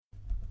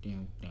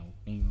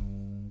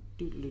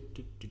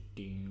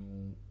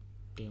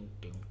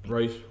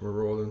Right, we're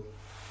rolling.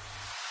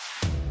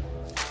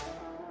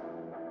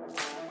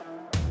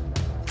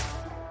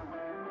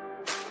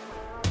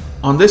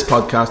 On this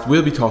podcast,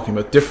 we'll be talking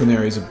about different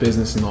areas of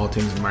business and all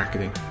things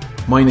marketing.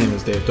 My name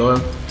is Dave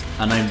Doyle.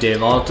 And I'm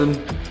Dave Alton.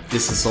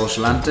 This is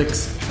Social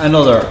Antics,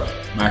 another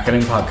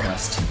marketing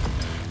podcast.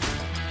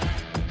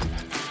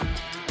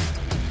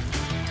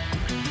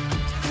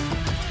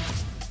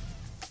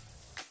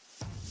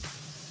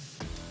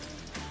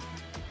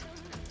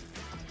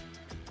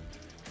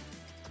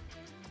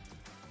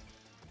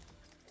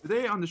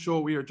 Today on the show,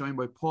 we are joined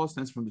by Paul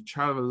Stentz from the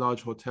Charleville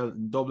Lodge Hotel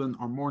in Dublin,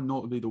 or more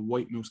notably the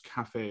White Moose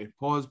Cafe.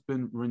 Paul has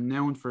been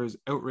renowned for his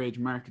outrage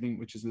marketing,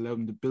 which has allowed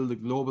him to build a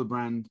global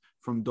brand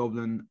from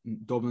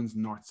Dublin's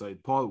north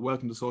side. Paul,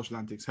 welcome to Social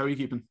Antics. How are you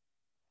keeping?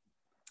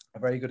 A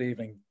very good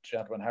evening,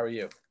 gentlemen. How are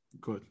you?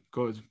 Good.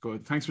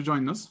 Thanks for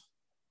joining us.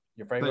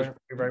 You're very welcome.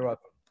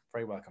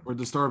 Very welcome. We're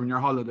disturbing your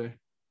holiday.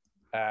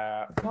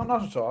 No,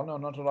 not at all. No,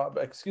 not at all.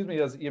 But excuse me,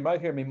 as you might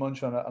hear me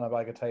munch on a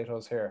bag of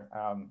potatoes here.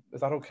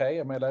 Is that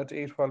okay? Am I allowed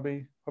to eat while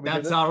we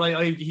That's all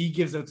right. He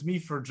gives out to me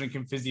for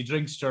drinking fizzy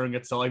drinks during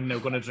it, so I'm now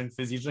going to drink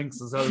fizzy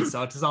drinks as well.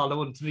 So it's all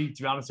one to me,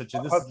 to be honest with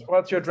you.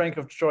 What's your drink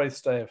of choice,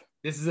 Dave?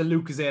 This is a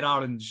Lucozade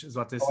Orange, is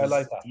what this is I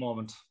like that. at the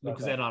moment.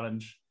 Lucozade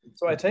Orange.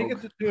 So I take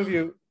it the two of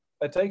you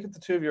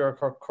are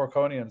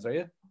Corkonians, are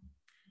you?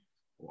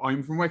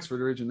 I'm from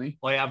Wexford originally.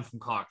 I am from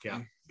Cork, yeah.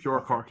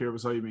 Pure Cork here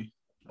beside me.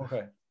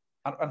 Okay.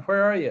 And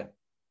where are you?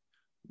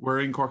 We're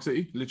in Cork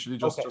City, literally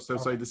just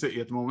outside the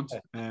city at the moment.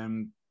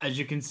 As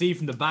you can see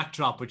from the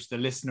backdrop, which the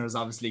listeners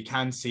obviously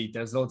can see,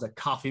 there's loads of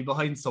coffee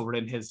behind. So we're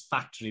in his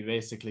factory,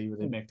 basically, where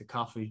they make the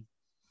coffee.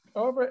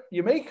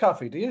 You make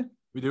coffee, do you?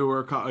 We do.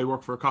 I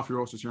work for a coffee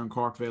roasters here in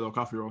Cork, Velo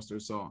Coffee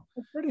Roasters. So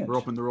brilliant. We're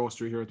up in the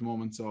roastery here at the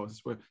moment. So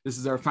this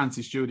is our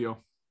fancy studio.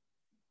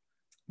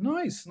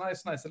 Nice.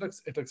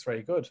 It looks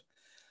very good.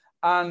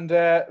 And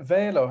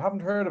Velo,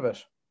 haven't heard of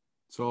it.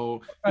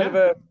 So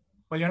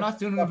well, you're not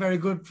doing a very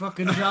good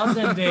fucking job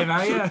then, Dave,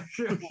 are you?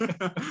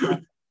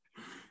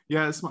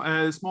 Yeah,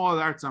 a small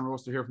artisan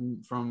roaster here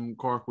from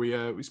Cork.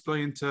 We supply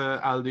into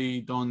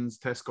Aldi, Dunn's,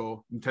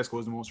 Tesco. And Tesco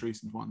is the most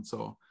recent one.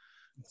 So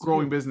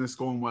growing business,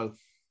 going well.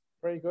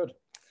 Very good.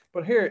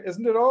 But here,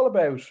 isn't it all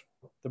about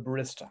the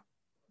barista?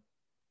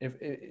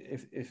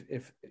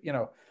 If you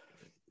know,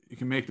 you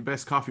can make the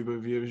best coffee, but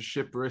if you have a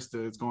shit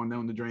barista, it's going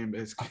down the drain,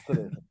 basically.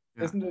 Absolutely.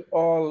 Yeah. Isn't it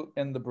all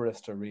in the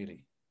barista,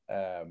 really?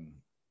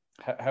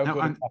 How good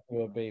a coffee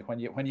will be when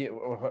you're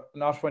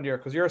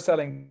because you're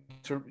selling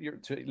to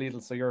Lidl,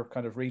 so you're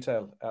kind of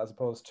retail as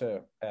opposed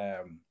to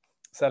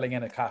selling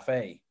in a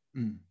cafe.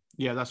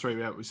 Yeah, that's right.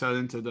 Yeah, we sell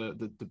into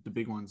the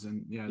big ones,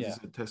 and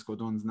Tesco,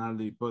 Dunn's, and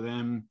Aldi. But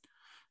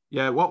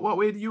what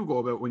way do you go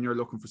about when you're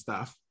looking for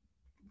staff?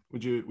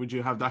 Would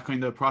you have that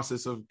kind of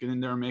process of get in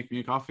there and make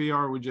me a coffee,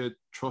 or would you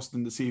trust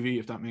in the CV,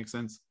 if that makes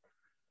sense?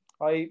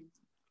 I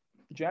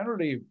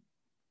generally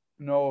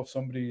know if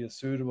somebody is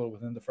suitable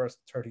within the first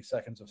 30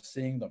 seconds of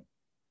seeing them.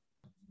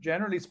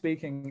 Generally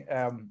speaking,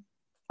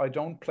 I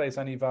don't place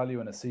any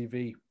value in a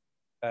CV.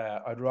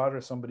 I'd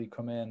rather somebody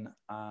come in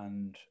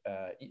and,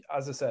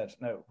 as I said,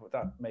 now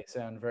that may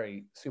sound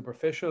very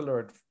superficial,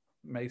 or it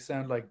may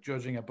sound like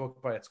judging a book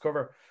by its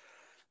cover,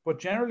 but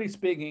generally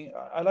speaking,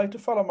 I like to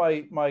follow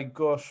my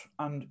gut,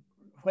 and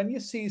when you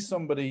see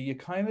somebody, you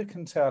kind of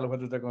can tell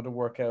whether they're going to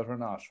work out or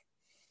not.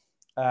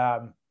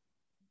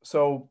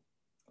 So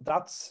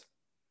that's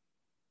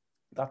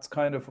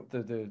kind of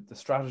the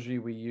strategy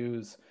we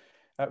use.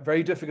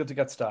 Very difficult to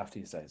get staff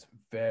these days.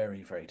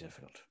 Very, very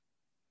difficult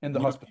in the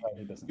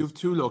hospitality business. You have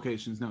 2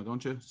 locations now,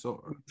 don't you?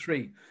 So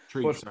three.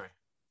 Sorry.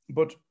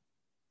 But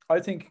I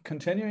think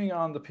continuing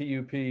on the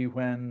PUP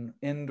when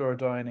indoor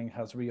dining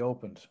has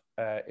reopened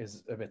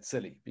is a bit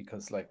silly,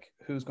 because like,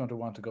 who's going to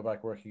want to go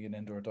back working in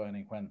indoor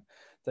dining when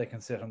they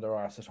can sit on their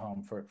arse at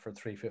home for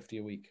 $3.50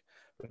 a week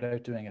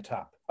without doing a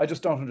tap? I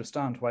just don't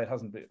understand why it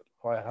hasn't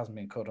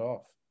been cut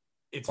off.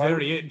 It's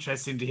very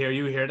interesting to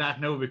hear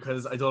that now,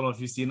 because I don't know if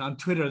you've seen on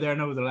Twitter there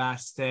now the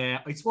last, I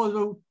suppose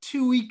about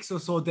 2 weeks or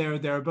so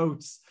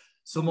thereabouts,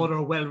 some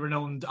other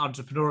well-renowned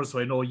entrepreneurs. So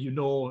I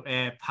know,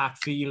 Pat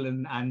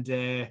Phelan and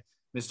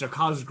Mr.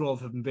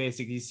 Cosgrove have been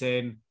basically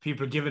saying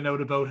people are giving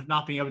out about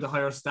not being able to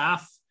hire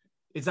staff.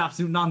 It's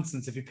absolute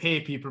nonsense. If you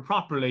pay people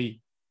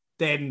properly,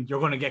 then you're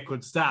going to get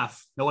good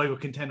staff. Now, I would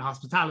contend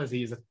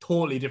hospitality is a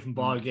totally different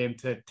ballgame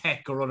to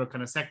tech or other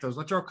kind of sectors.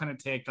 What's your kind of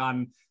take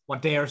on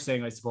what they are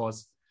saying, I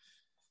suppose?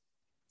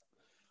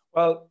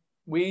 Well,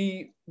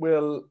 we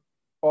will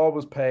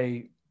always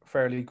pay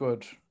fairly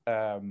good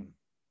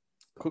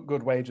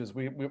wages.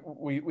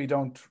 We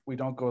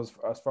don't go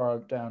as far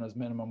down as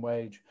minimum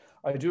wage.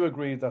 I do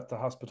agree that the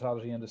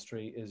hospitality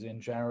industry is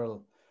in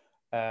general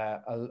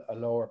a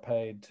lower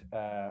paid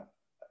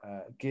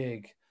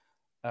gig,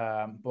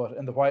 but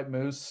in the White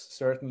Moose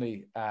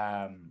certainly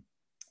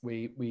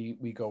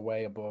we go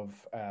way above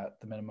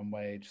the minimum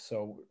wage.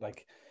 So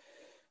like,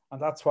 and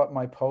that's what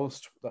my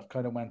post that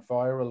kind of went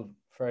viral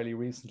fairly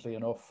recently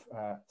enough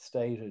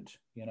stated,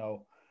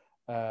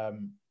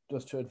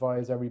 just to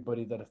advise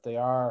everybody that if they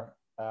are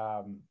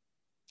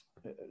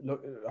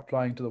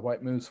applying to the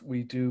White Moose,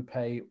 we do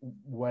pay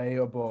way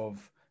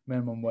above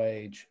minimum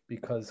wage,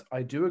 because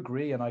I do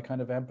agree, and I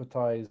kind of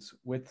empathize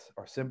with,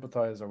 or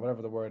sympathize, or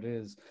whatever the word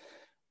is,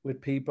 with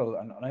people.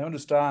 And I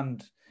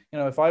understand,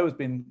 if I was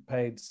being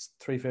paid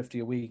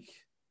 $3.50 a week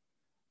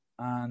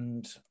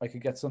and I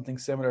could get something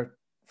similar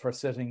for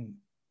sitting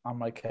on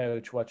my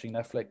couch watching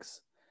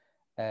Netflix,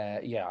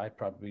 I'd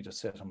probably just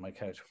sit on my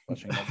couch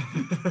watching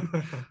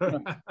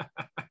Netflix.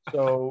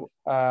 So,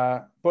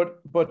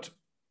 but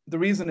the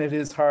reason it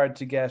is hard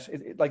to get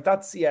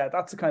that's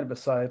a kind of a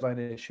sideline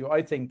issue.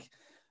 I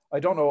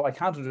don't know. I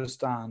can't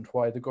understand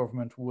why the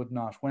government would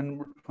not,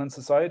 when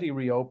society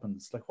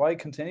reopens, why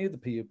continue the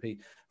PUP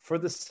for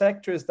the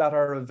sectors that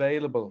are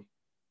available,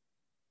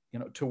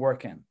 to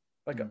work in,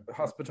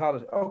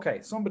 hospitality.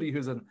 Okay, somebody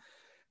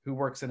who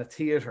works in a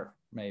theater,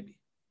 maybe.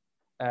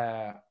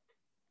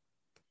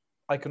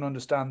 I can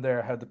understand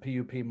there how the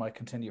PUP might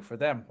continue for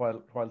them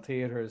while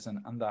theaters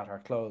and that are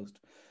closed.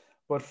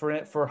 But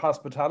for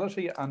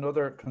hospitality and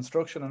other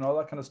construction and all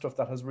that kind of stuff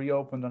that has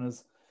reopened and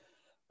is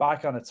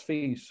back on its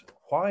feet,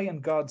 why in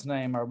God's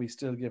name are we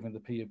still giving the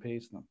PUP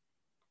to them?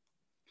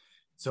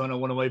 So I know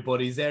one of my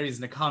buddies there, he's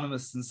an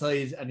economist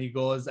inside, and he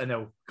goes, I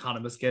know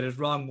economists get it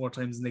wrong more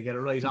times than they get it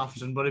right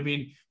often, but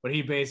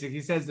he basically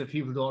says that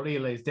people don't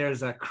realize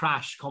there's a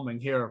crash coming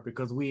here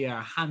because we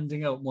are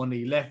handing out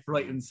money left,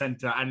 right, and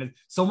center, and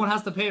someone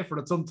has to pay for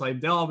it sometime.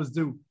 They always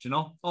do,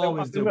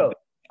 always do.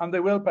 And they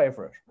will pay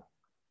for it.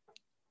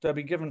 They'll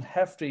be given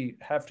hefty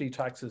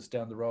taxes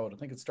down the road. I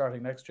think it's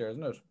starting next year,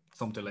 isn't it?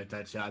 Something like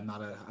that. Yeah,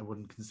 I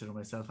wouldn't consider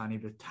myself any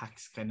bit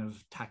tax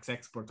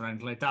expert or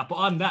anything like that. But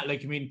on that,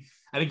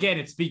 and again,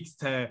 it speaks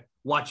to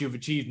what you've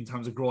achieved in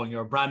terms of growing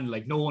your brand.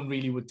 No one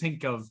really would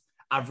think of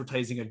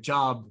advertising a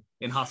job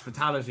in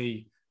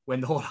hospitality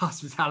when the whole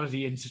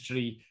hospitality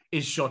industry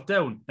is shut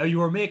down. Now, you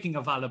were making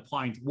a valid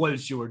point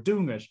whilst you were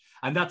doing it.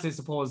 And that's, I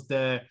suppose,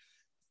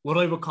 what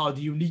I would call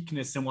the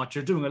uniqueness in what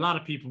you're doing. A lot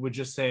of people would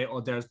just say,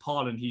 oh, there's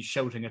Paul and he's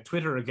shouting at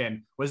Twitter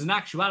again. Whereas in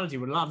actuality,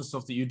 with a lot of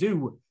stuff that you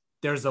do,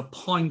 there's a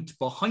point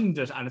behind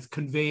it and it's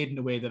conveyed in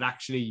a way that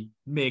actually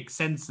makes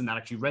sense and that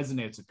actually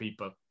resonates with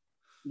people.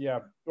 Yeah.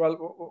 Well,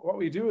 what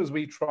we do is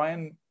we try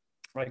and,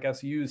 I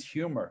guess, use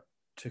humor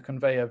to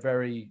convey a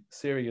very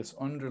serious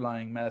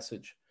underlying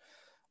message.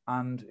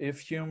 And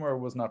if humor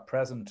was not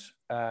present,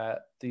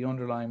 the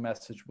underlying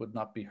message would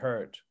not be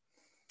heard.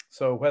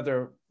 So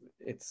whether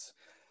it's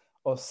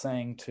us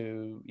saying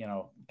to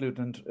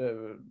gluten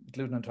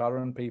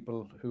intolerant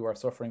people who are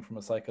suffering from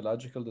a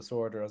psychological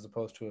disorder as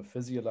opposed to a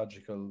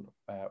physiological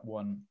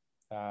one,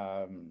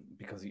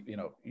 because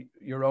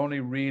you're only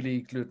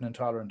really gluten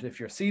intolerant if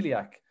you're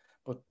celiac,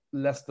 but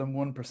less than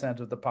 1%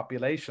 of the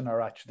population are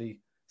actually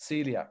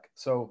celiac.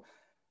 So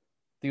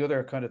the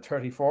other kind of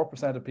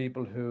 34% of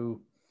people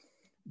who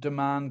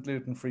demand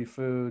gluten-free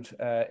food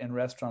in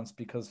restaurants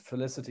because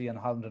Felicity and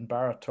Holland and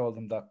Barrett told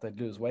them that they'd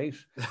lose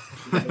weight.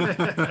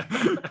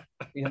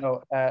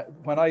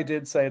 When I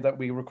did say that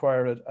we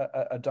require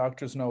a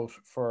doctor's note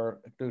for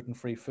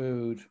gluten-free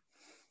food,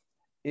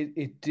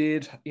 it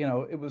did,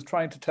 it was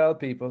trying to tell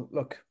people,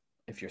 look,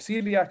 if you're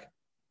celiac,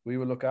 we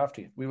will look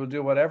after you. We will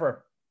do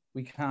whatever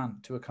we can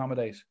to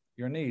accommodate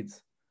your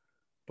needs.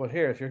 But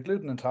here, if you're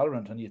gluten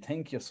intolerant and you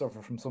think you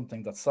suffer from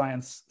something that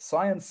science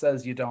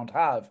says you don't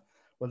have,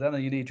 well, then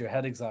you need your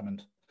head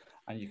examined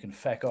and you can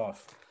feck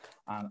off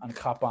and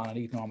cop on and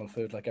eat normal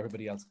food like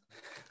everybody else.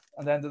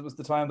 And then there was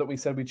the time that we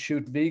said we'd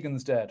shoot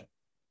vegans dead.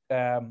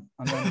 And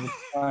then there was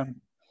the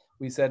time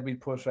we said we'd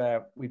put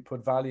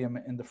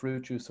Valium in the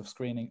fruit juice of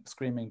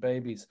screaming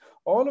babies.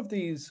 All of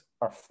these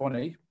are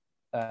funny.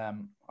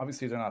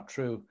 Obviously, they're not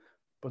true,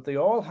 but they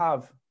all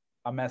have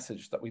a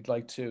message that we'd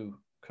like to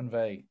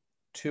convey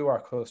to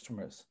our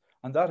customers.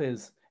 And that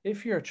is,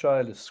 if your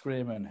child is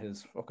screaming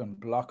his fucking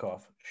block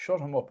off,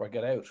 shut him up or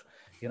get out,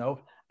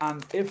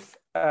 And if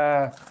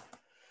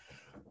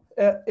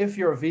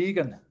you're a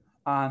vegan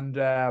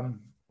and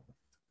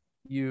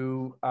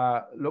you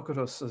look at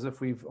us as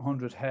if we've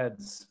 100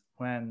 heads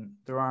when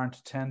there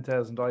aren't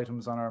 10,000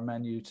 items on our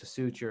menu to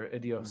suit your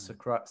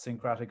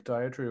idiosyncratic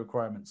dietary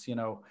requirements,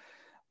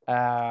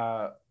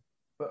 all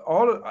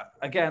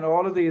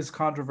of these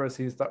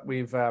controversies that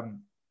we've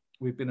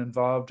been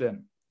involved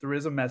in, there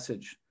is a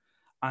message.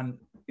 And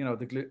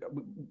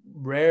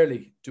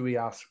rarely do we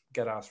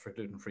get asked for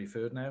gluten-free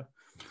food now.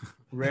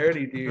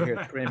 Rarely do you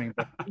hear screaming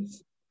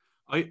babies.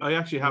 I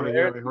actually have it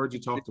here. I heard you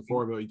talk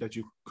before about that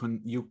you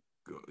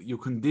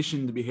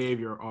condition the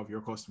behavior of your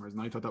customers,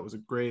 and I thought that was a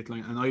great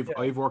line. And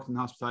I've worked in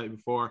hospitality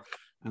before,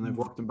 and I've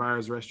worked in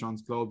bars,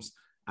 restaurants, clubs,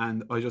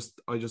 and I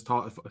just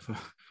thought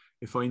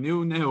if I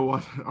knew now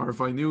what, or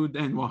if I knew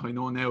then what I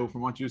know now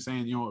from what you're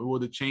saying, it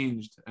would have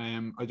changed.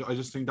 I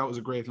just think that was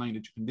a great line,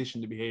 that you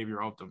condition the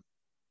behavior of them.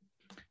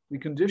 We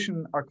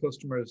condition our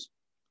customers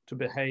to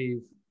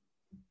behave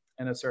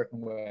in a certain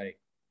way,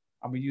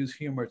 and we use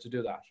humor to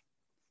do that.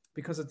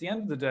 Because at the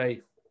end of the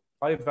day,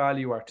 I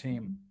value our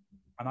team,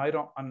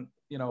 and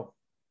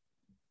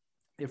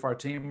if our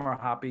team are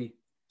happy,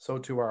 so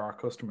too are our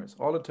customers.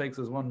 All it takes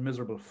is one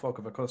miserable fuck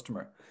of a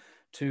customer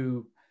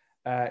to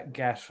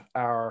get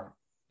our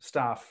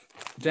staff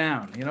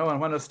down, and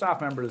when a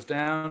staff member is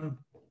down,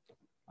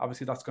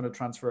 obviously that's going to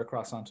transfer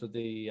across onto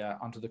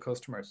the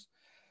customers.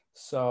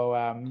 So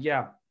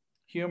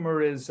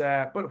humor is,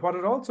 but what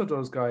it also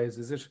does, guys,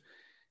 is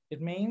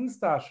it means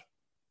that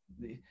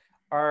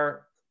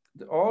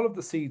all of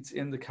the seats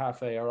in the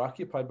cafe are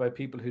occupied by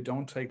people who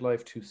don't take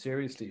life too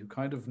seriously, who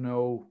kind of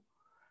know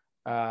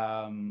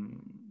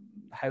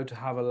how to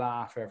have a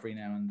laugh every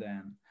now and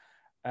then.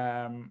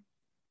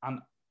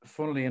 And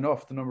funnily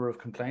enough, the number of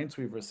complaints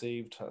we've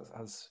received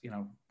has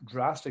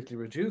drastically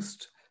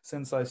reduced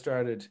since I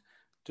started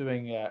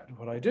doing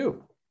what I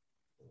do.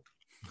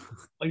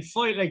 I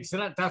find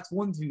that's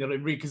one thing that I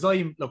read, because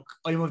I'm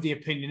of the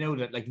opinion now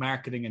that like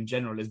marketing in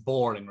general is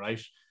boring,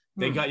 right?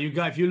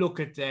 If you look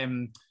at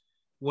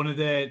one of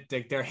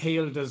they're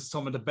hailed as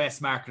some of the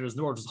best marketers in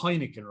the world is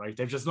Heineken, right?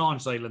 They've just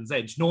launched Island's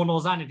Edge. No one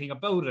knows anything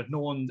about it.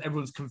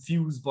 Everyone's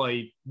confused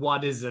by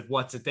what is it,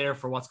 what's it there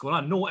for, what's going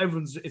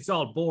on. It's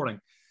all boring.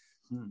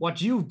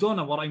 What you've done,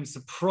 and what I'm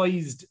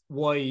surprised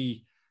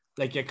why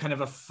like a kind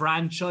of a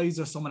franchise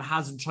or someone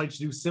hasn't tried to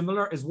do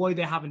similar, is why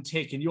they haven't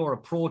taken your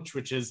approach,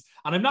 which is,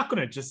 and I'm not going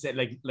to just say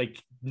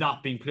like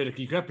not being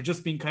politically correct, but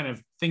just being kind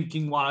of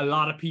thinking what a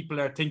lot of people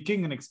are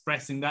thinking and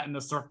expressing that in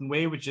a certain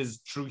way, which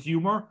is true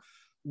humor.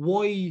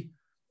 Why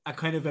a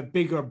kind of a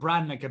bigger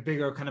brand, like a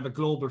bigger kind of a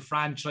global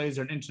franchise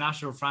or an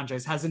international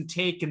franchise, hasn't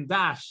taken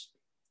that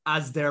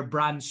as their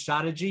brand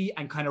strategy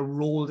and kind of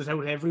rolled it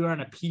out everywhere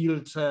and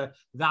appealed to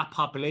that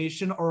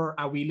population? Or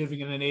are we living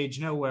in an age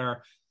now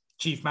where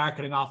chief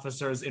marketing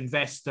officers,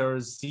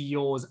 investors,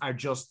 CEOs are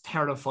just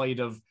terrified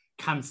of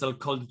cancel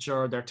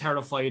culture? They're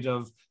terrified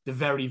of the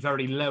very,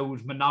 very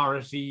loud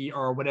minority,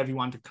 or whatever you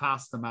want to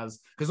class them as.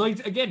 Because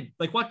again,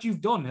 like what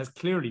you've done has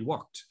clearly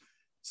worked.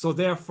 So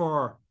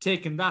therefore,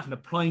 taking that and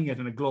applying it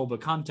in a global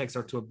context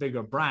or to a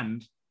bigger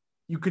brand,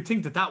 you could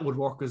think that would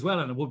work as well,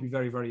 and it would be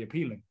very, very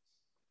appealing.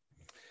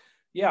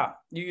 Yeah,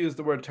 you used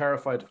the word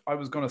terrified. I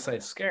was going to say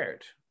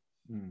scared.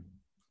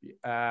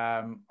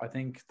 I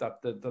think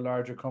that the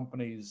larger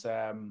companies,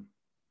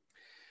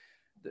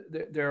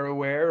 they're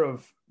aware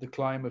of the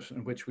climate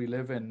in which we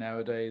live in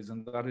nowadays,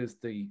 and that is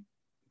the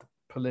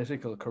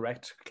political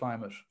correct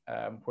climate,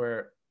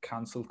 where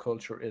cancel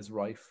culture is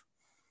rife.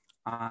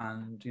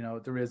 And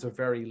there is a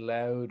very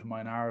loud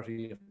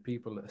minority of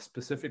people,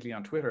 specifically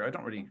on Twitter. I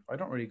don't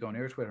really go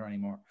near Twitter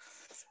anymore.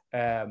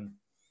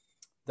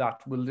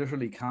 That will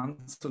literally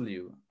cancel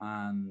you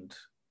and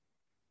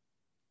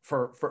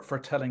for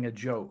telling a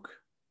joke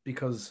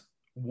because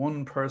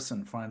one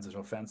person finds it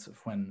offensive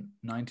when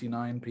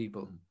 99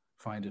 people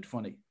find it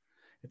funny.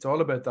 It's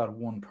all about that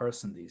one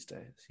person these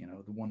days.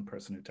 The one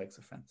person who takes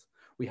offense.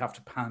 We have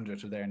to pander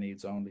to their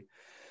needs only.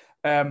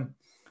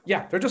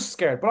 Yeah, they're just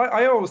scared. But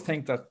I always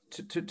think that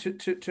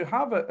to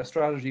have a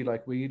strategy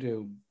like we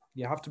do,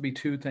 you have to be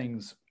two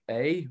things: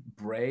 A,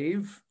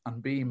 brave,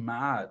 and B,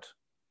 mad.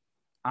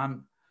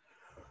 And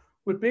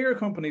with bigger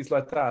companies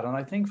like that, and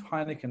I think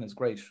Heineken is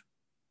great,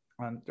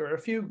 and there are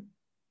a few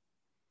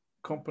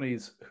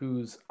companies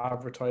whose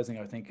advertising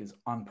I think is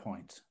on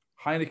point.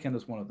 Heineken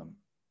is one of them.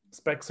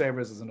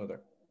 Specsavers is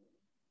another.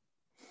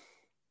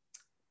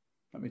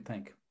 Let me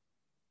think.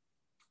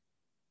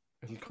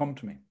 It'll come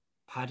to me.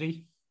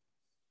 Paddy?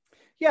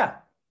 Yeah,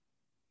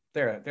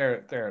 they're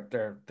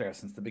there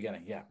since the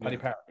beginning. Yeah, Paddy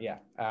Power. Yeah,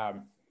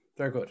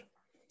 they're good,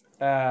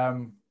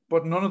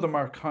 but none of them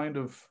are kind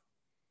of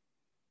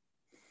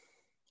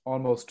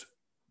almost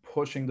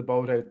pushing the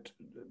boat out.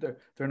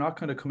 They're not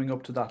kind of coming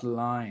up to that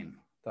line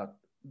that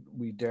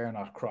we dare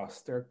not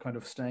cross. They're kind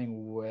of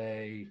staying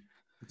way.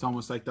 It's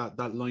almost like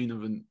that line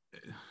of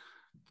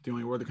the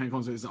only word that kind of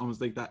comes is almost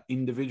like that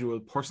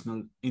individual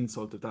personal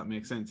insult, if that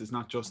makes sense. It's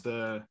not just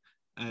a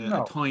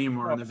time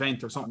or an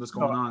event or something that's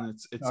going on.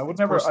 It's I would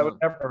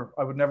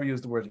never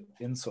use the word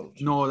insult.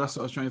 No, that's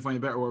what I was trying to find a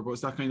better word, but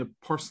it's that kind of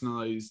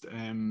personalized.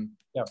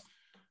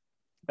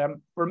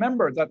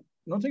 Remember that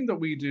nothing that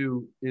we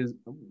do is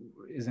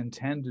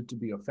intended to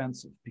be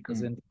offensive,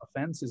 because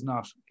offense is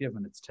not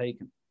given, it's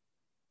taken.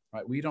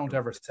 Right? We don't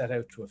ever set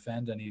out to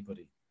offend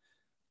anybody.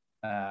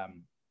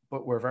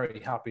 But we're very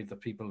happy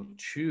that people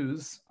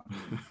choose,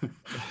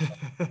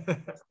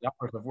 that's the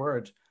operative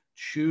word,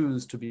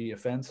 choose to be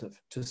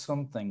offensive to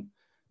something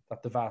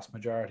that the vast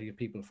majority of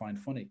people find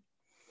funny.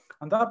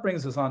 And that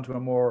brings us on to a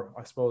more,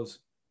 I suppose,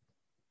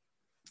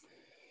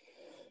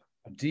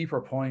 a deeper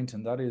point,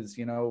 and that is,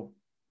 a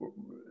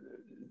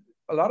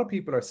lot of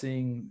people are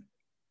seeing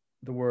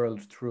the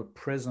world through a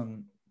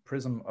prism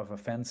of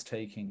offense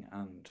taking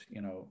and,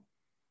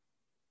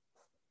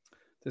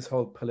 this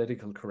whole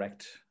political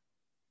correctness.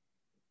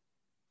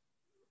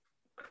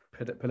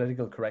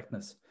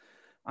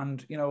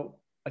 And,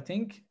 I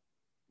think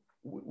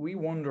we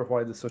wonder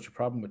why there's such a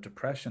problem with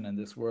depression in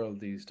this world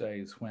these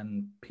days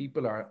when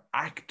people are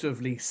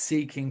actively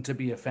seeking to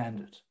be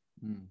offended.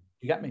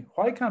 You get me?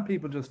 Why can't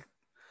people just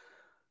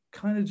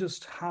kind of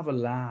just have a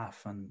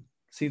laugh and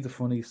see the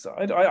funny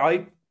side?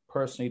 I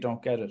personally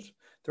don't get it.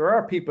 There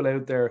are people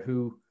out there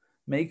who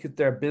make it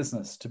their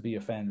business to be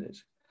offended.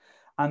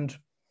 And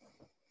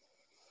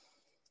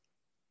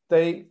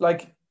they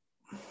like,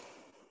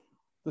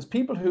 there's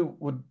people who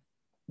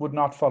would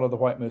not follow the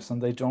White Moose,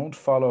 and they don't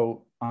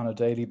follow on a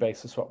daily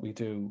basis what we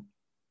do.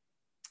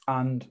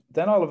 And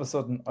then all of a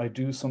sudden I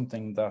do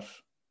something that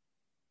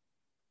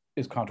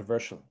is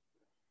controversial,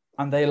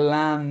 and they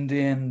land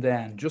in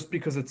then just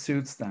because it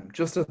suits them,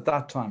 just at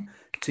that time,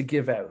 to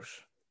give out.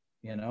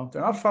 You know,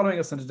 they're not following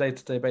us on a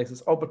day-to-day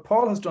basis. Oh, but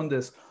Paul has done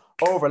this,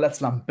 over,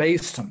 let's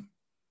lambaste him.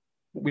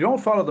 We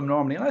don't follow them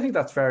normally, and I think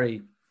that's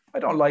I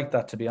don't like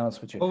that, to be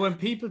honest with you. But when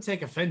people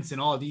take offense in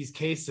all these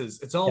cases,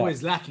 it's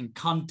always lacking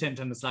content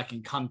and it's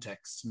lacking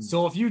context.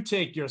 So if you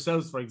take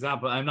yourselves, for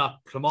example, I'm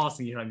not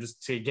promoting here, I'm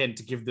just to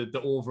give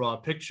the overall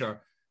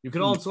picture. You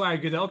could also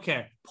argue that,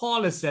 okay,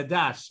 Paul has said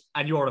that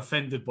and you're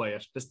offended by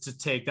it, just to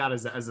take that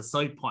as a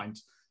side point.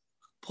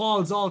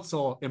 Paul's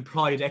also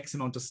employed X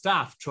amount of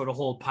staff through the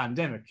whole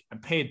pandemic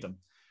and paid them.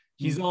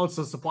 He's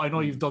also, I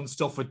know you've done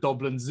stuff with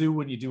Dublin Zoo,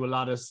 and you do a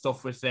lot of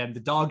stuff with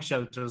the dog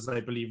shelters, I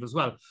believe, as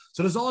well.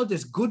 So there's all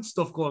this good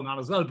stuff going on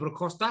as well. But of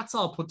course, that's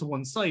all put to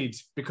one side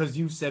because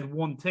you said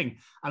one thing.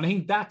 And I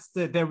think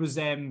there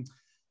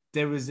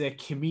was a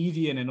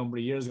comedian a number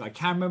of years ago, I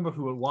can't remember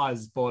who it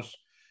was, but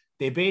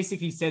they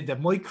basically said that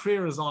my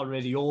career is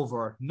already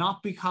over,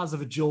 not because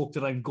of a joke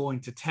that I'm going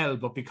to tell,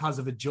 but because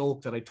of a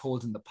joke that I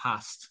told in the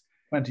past.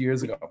 20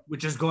 years ago.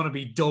 Which is going to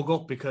be dug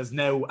up because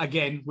now,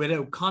 again,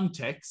 without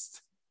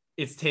context,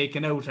 it's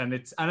taken out, and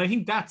I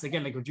think that's,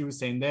 again, like what you were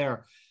saying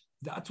there,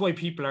 that's why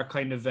people are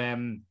kind of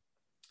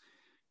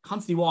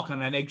constantly walking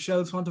on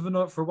eggshells,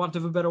 for want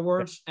of a better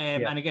word.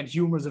 And again,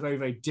 humor is a very,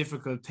 very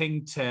difficult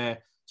thing to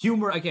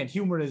humor. Again,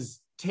 humor is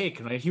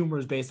taken, right? Humor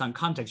is based on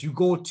context. You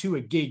go to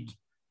a gig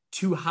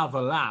to have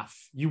a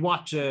laugh. You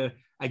watch a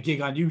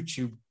gig on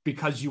YouTube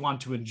because you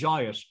want to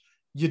enjoy it.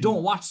 You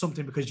don't watch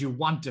something because you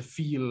want to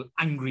feel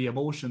angry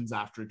emotions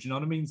after it. You know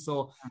what I mean?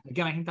 So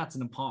again, I think that's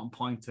an important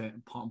point to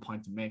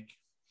make.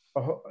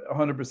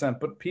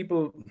 100%. But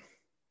people,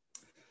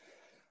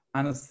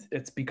 and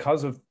it's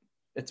because of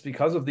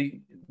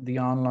the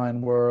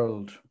online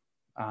world,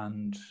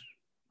 and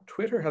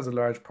Twitter has a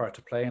large part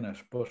to play in it.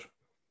 But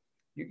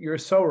you're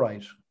so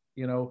right.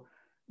 You know,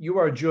 you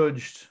are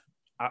judged,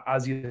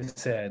 as you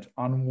said,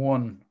 on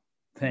one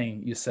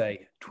thing you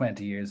say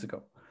 20 years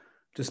ago,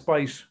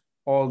 despite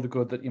all the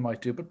good that you might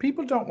do. But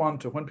people don't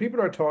want to. When people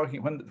are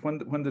talking,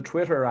 when the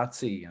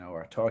Twitter-atsy,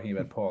 are talking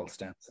about Paul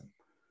Stenson,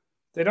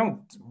 they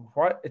don't.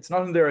 It's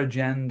not in their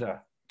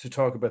agenda to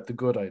talk about the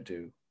good I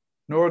do,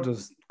 nor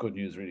does good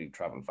news really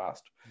travel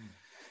fast.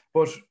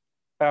 But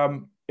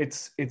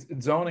it's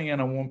zoning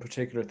in on one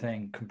particular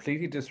thing,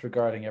 completely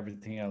disregarding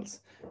everything else,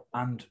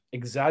 and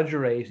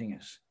exaggerating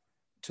it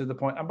to the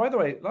point. And by the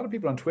way, a lot of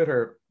people on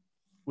Twitter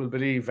will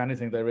believe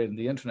anything they read on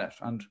the internet,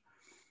 and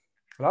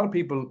a lot of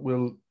people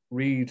will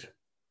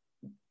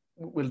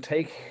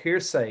take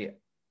hearsay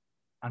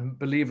and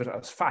believe it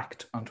as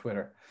fact on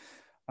Twitter.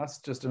 That's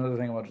just another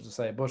thing I wanted to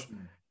say. But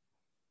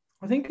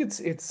I think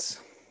it's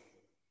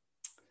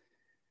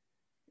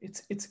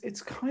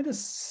kind of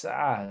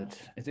sad.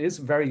 It is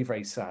very,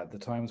 very sad, the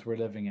times we're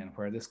living in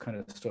where this kind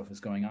of stuff is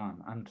going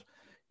on. And,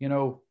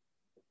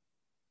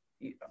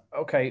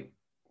 okay,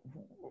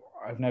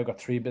 I've now got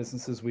 3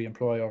 businesses. We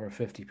employ over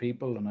 50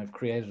 people, and I've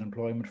created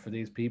employment for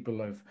these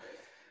people. I've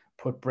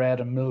put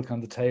bread and milk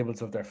on the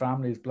tables of their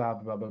families, blah,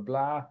 blah, blah,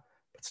 blah.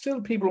 But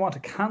still people want to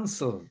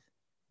cancel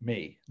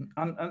me.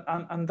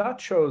 And that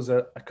shows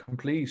a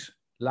complete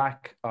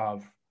lack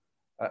of,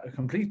 a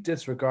complete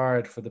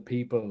disregard for the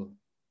people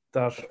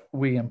that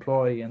we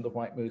employ in the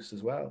White Moose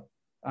as well.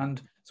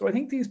 And so I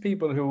think these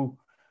people who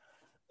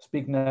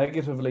speak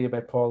negatively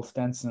about Paul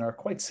Stenson are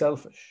quite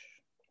selfish,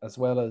 as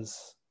well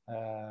as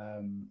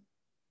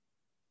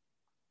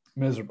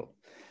miserable.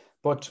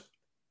 But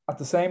at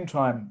the same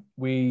time,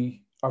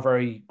 we are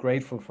very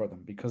grateful for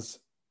them, because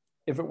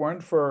if it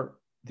weren't for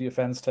the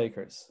offense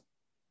takers,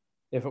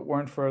 if it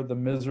weren't for the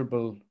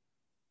miserable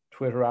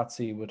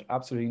Twitter-atsy with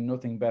absolutely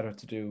nothing better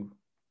to do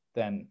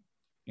than,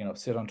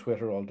 sit on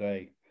Twitter all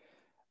day,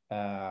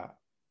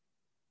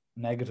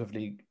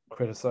 negatively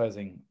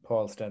criticizing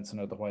Paul Stenson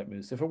or the White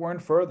Moose, if it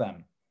weren't for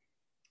them,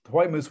 the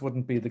White Moose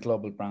wouldn't be the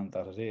global brand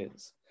that it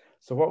is.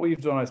 So what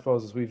we've done, I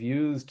suppose, is we've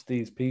used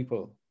these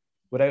people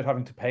without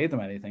having to pay them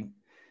anything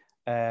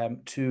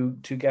to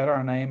get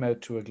our name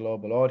out to a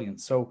global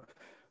audience. So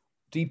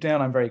deep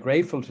down, I'm very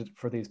grateful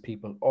for these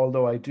people,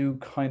 although I do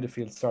kind of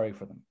feel sorry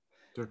for them.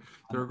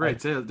 They're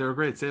a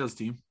great sales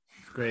team.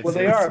 Great. Well,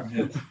 sales.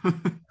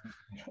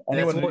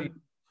 They are.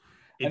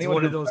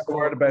 Anyone who says a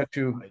word about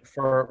you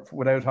for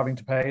without having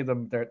to pay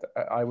them,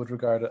 I would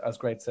regard it as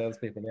great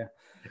salespeople. Yeah,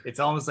 it's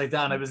almost like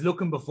that. And I was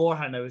looking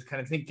beforehand. I was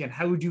kind of thinking,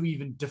 how would you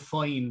even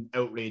define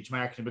outrage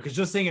marketing? Because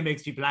just saying it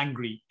makes people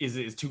angry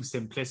is too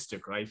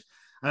simplistic, right?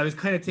 And I was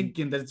kind of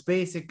thinking that it's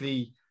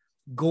basically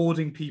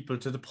goading people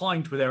to the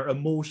point where they're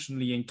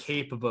emotionally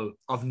incapable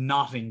of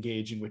not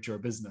engaging with your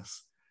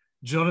business.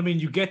 Do you know what I mean?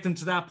 You get them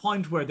to that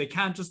point where they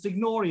can't just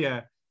ignore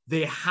you.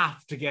 They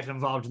have to get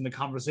involved in the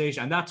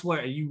conversation. And that's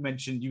where you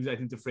mentioned, I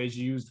think the phrase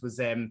you used was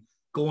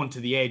going to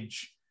the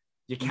edge.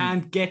 You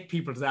can't get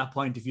people to that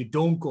point if you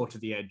don't go to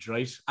the edge,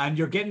 right? And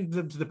you're getting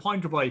them to the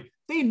point whereby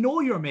they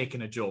know you're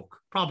making a joke.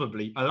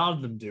 Probably a lot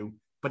of them do,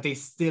 but they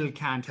still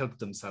can't help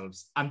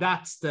themselves. And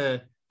that's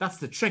the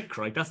trick,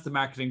 right? That's the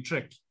marketing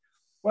trick.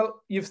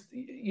 Well, you've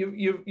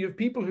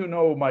people who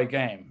know my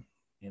game,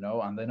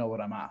 and they know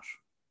what I'm at.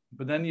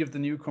 But then you have the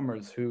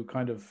newcomers who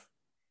kind of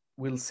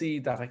will see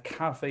that a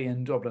cafe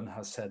in Dublin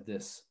has said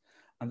this,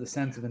 and the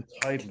sense of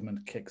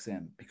entitlement kicks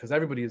in because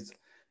everybody is,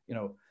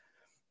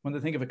 when they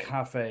think of a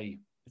cafe,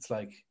 it's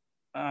like,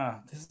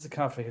 this is a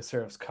cafe who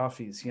serves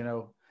coffees,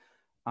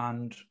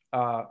 and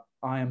I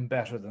am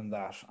better than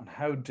that. And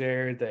how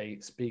dare they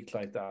speak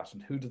like that?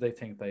 And who do they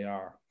think they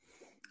are?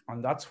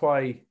 And that's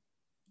why,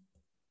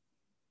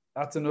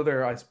 that's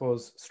another, I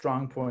suppose,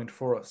 strong point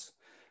for us.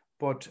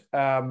 But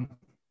I'm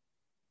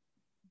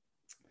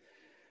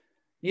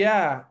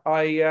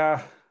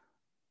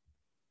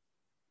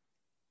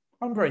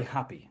very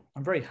happy.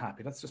 I'm very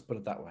happy. Let's just put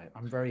it that way.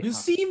 I'm very happy. You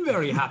seem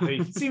very happy.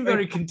 You seem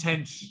very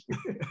content.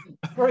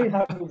 Very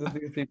happy that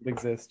these people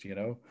exist,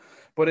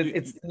 But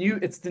it's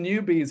the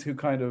newbies who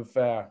kind of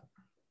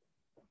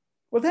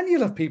well, then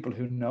you'll have people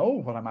who know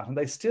what I'm at and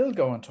they still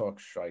go and talk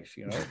shite,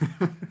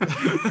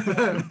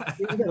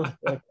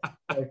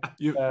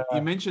 You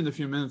mentioned a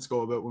few minutes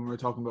ago about when we were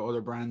talking about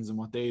other brands and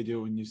what they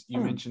do, and you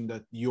mentioned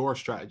that your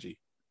strategy.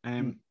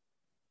 In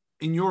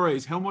your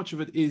eyes, how much of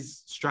it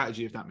is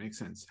strategy, if that makes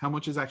sense? How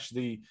much is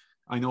actually,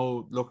 I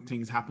know, look,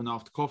 things happen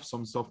off the cuff,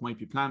 some stuff might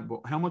be planned,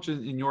 but how much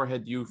in your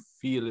head do you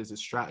feel is a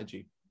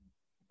strategy?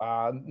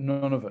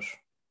 None of it.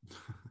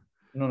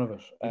 None of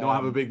it. You don't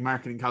have a big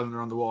marketing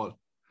calendar on the wall?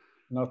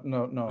 No.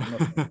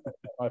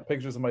 My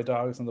pictures of my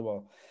dogs on the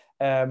wall.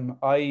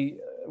 I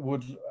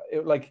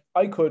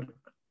could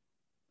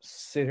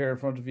sit here in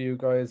front of you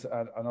guys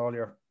and all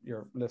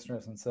your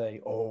listeners and say,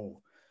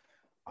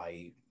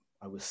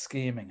 I was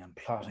scheming and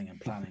plotting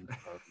and planning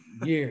for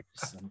years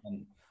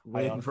and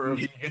waiting for a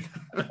vegan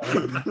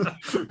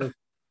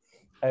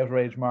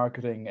outrage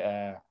marketing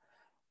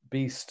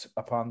beast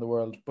upon the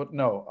world. But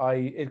no,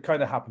 it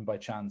kind of happened by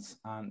chance.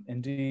 And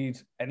indeed,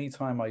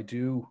 anytime I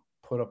do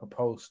put up a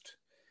post,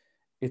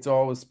 it's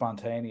always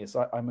spontaneous.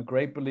 I'm a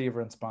great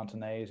believer in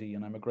spontaneity,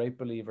 and I'm a great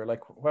believer.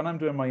 Like when I'm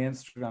doing my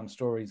Instagram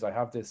stories, I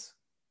have this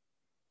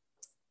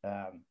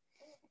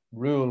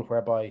rule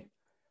whereby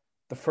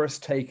the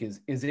first take is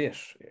it.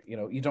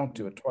 You don't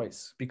do it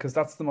twice, because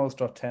that's the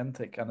most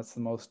authentic and it's the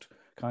most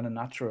kind of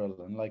natural.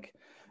 And like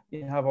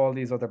you have all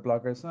these other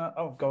bloggers,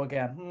 go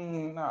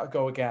again,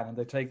 go again, and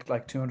they take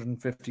like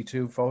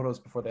 252 photos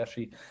before they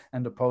actually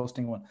end up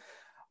posting one.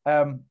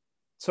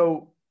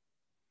 So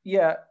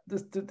yeah,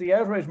 the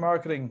outrage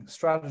marketing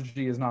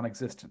strategy is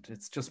non-existent.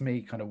 It's just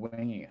me kind of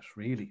winging it,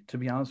 really, to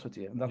be honest with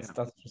you. And that's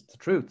just the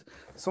truth.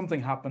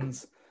 Something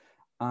happens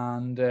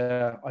and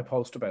I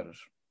post about it.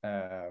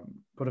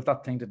 But if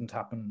that thing didn't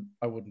happen,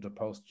 I wouldn't have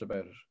posted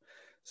about it.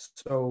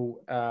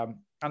 So, and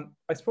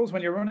I suppose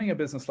when you're running a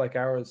business like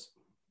ours,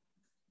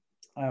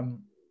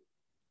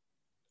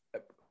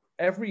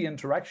 every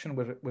interaction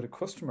with a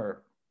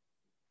customer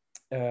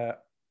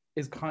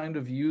is kind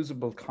of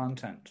usable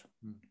content.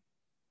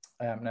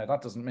 Now,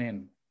 that doesn't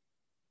mean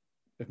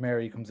if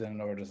Mary comes in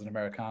and orders an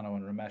Americano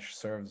and Ramesh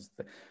serves,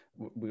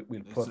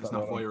 we'll put that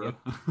not viral.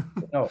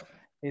 No,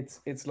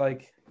 it's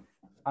like,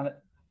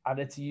 and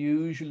it's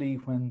usually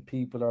when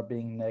people are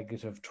being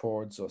negative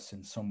towards us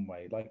in some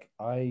way. Like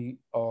I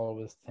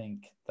always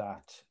think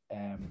that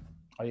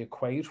I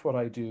equate what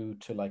I do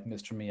to like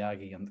Mr.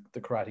 Miyagi and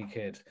the Karate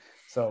Kid.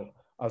 So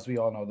as we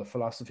all know, the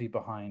philosophy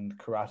behind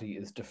karate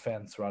is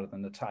defense rather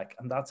than attack.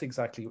 And that's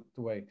exactly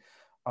the way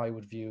I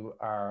would view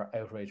our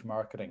outrage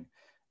marketing.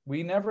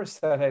 We never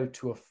set out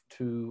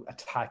to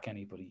attack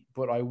anybody,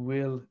 but I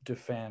will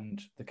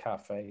defend the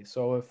cafe.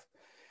 So if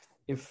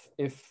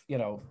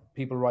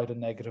people write a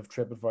negative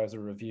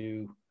TripAdvisor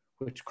review,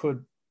 which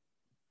could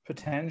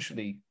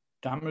potentially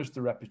damage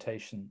the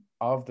reputation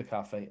of the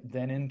cafe,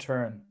 then in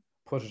turn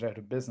put it out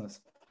of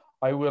business,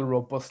 I will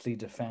robustly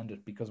defend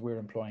it because we're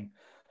employing,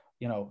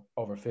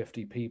 over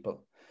 50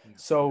 people.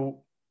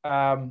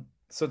 Yeah.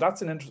 So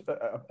that's an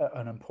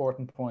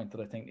important point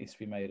that I think needs to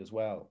be made as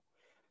well,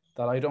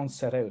 that I don't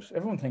set out.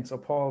 Everyone thinks,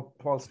 Paul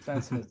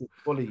Stenson is this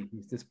bully,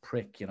 he's this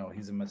prick,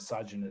 he's a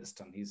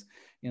misogynist, and he's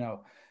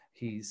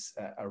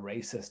a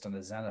racist and a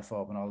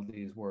xenophobe and all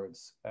these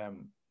words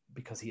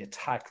because he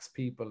attacks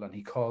people and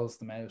he calls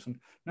them out. And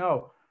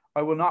no,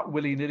 I will not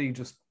willy-nilly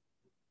just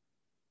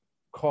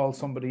call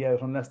somebody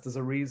out unless there's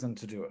a reason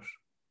to do it.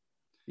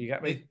 You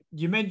get me?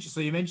 You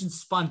mentioned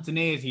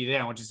spontaneity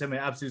there, which is in my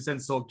absolute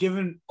sense. So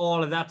given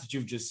all of that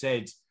you've just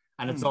said,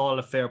 and it's all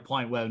a fair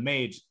point, well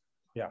made.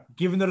 Yeah.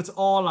 Given that it's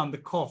all on the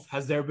cuff,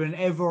 has there been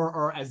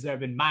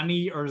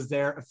many, or is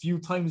there a few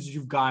times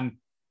you've gone,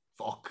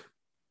 fuck,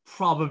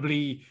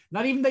 probably,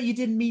 not even that you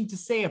didn't mean to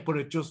say it, but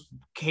it just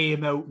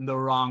came out in the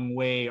wrong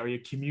way, or you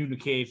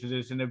communicated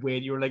it in a way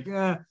that you were like,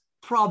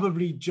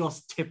 probably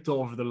just tipped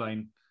over the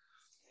line?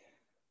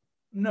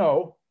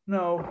 No.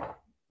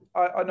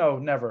 I know,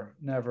 never.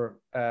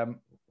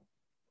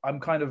 I'm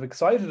kind of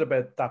excited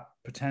about that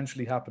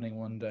potentially happening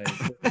one day.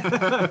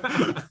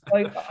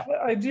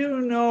 I do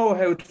know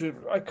how to,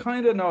 I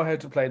kind of know how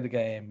to play the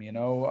game, you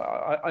know.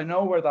 I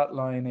know where that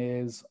line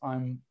is.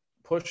 I'm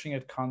pushing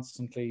it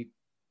constantly.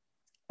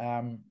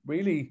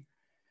 Really,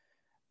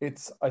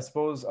 it's, I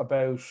suppose,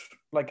 about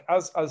like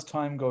as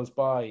time goes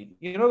by,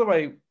 you know, the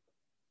way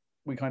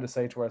we kind of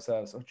say to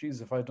ourselves, oh,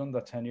 geez, if I'd done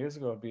that 10 years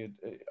ago, it'd be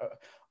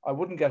I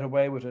wouldn't get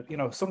away with it. You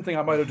know, something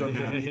I might have done.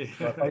 But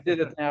if I did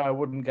it now, I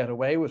wouldn't get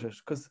away with it.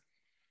 Because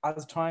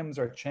as times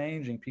are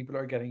changing, people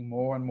are getting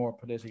more and more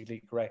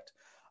politically correct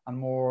and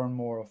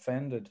more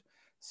offended.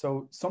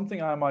 So something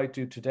I might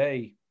do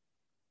today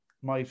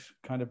might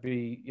kind of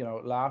be, you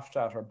know, laughed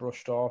at or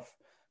brushed off.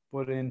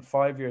 But in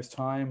 5 years'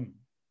 time,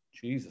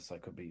 Jesus, I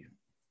could be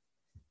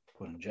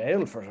put in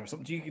jail for it or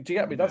something. Do you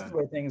get me? That's the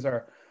way things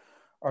are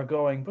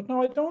going. But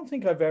no, I don't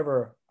think I've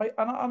ever.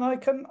 I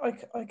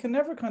can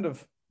never kind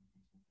of,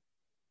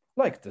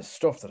 like the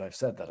stuff that I've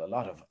said that a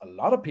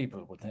lot of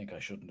people would think I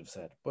shouldn't have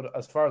said. But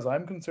as far as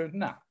I'm concerned,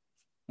 no,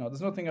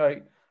 there's nothing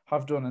I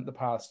have done in the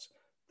past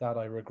that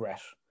I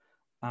regret.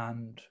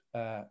 And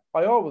I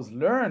always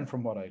learn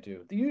from what I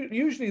do.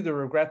 Usually the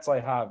regrets I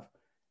have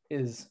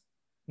is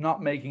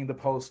not making the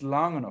post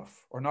long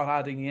enough or not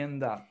adding in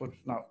that. But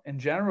no, in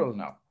general,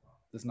 no,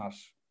 there's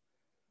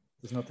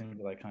nothing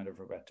that I kind of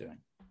regret doing.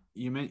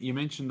 You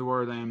mentioned the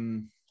word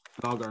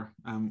blogger.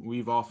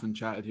 We've often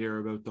chatted here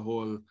about the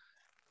whole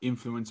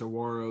influencer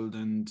world,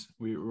 and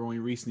we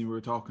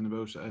were talking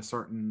about a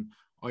certain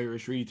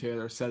Irish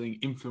retailer selling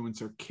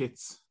influencer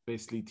kits,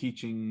 basically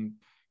teaching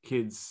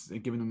kids,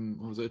 giving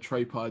them a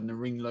tripod and a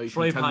ring light,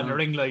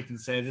 and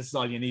say this is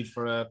all you need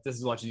this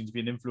is what you need to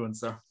be an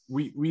influencer.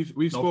 We've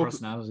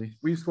personality.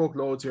 We've spoke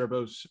loads here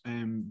about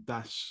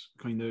that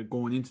kind of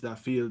going into that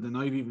field, and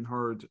I've even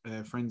heard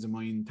friends of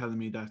mine telling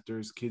me that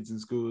there's kids in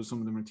schools, some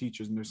of them are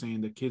teachers, and they're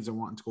saying that kids are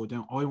wanting to go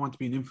down, I want to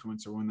be an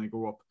influencer when I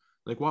grow up.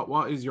 Like,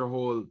 what is your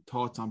whole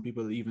thoughts on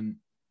people even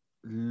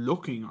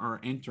looking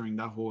or entering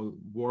that whole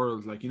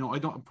world? Like, you know, I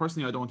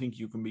don't think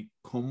you can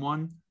become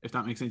one, if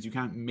that makes sense. You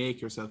can't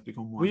make yourself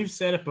become one. We've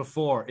said it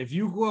before. If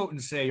you go out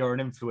and say you're an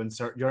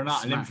influencer, you're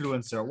not an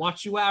influencer.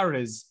 What you are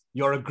is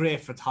you're a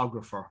great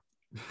photographer.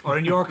 Or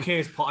in your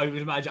case, I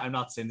would imagine, I'm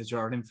not saying that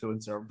you're an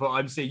influencer, but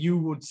I'm saying you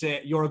would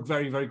say you're a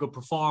very, very good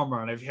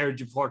performer. And I've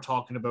heard you before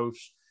talking about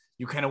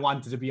you kind of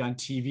wanted to be on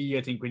TV,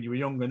 I think, when you were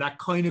younger. And that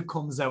kind of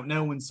comes out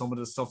now in some of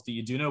the stuff that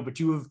you do now. But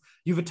you've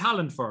a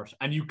talent for it.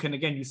 And you can,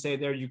 again, you say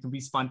there, you can be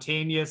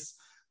spontaneous.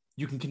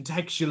 You can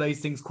contextualize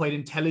things quite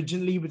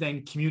intelligently, but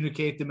then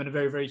communicate them in a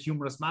very, very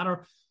humorous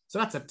manner. So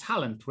that's a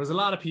talent. Whereas a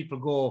lot of people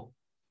go,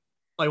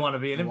 I want to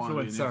be an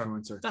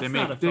influencer. That's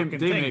not a fucking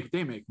thing.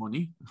 They make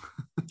money.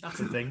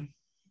 That's a thing.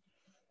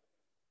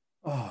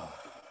 Oh.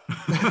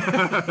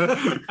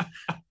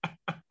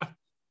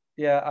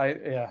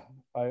 Yeah.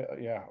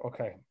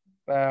 Okay.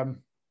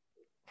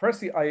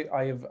 Firstly,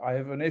 I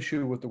have an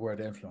issue with the word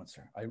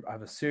influencer. I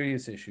have a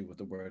serious issue with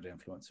the word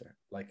influencer.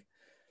 Like,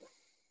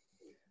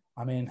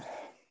 I mean,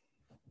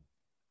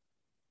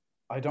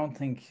 I don't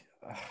think.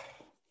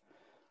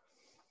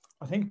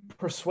 I think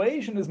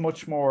persuasion is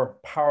much more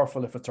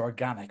powerful if it's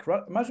organic.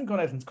 Imagine going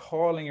out and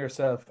calling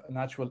yourself an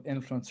actual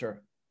influencer.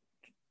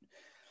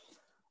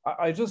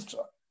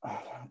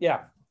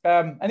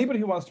 Anybody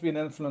who wants to be an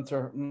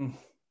influencer,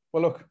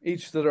 well, look,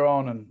 each to their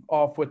own, and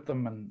off with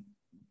them, and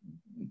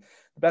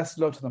the best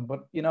of luck to them.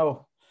 But, you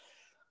know,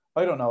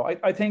 I don't know.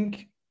 I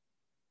think,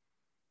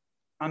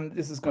 and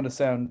this is going to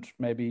sound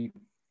maybe,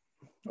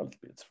 well,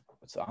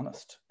 it's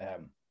honest.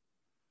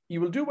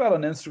 You will do well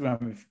on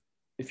Instagram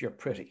if you're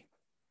pretty.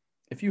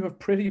 If you have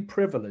pretty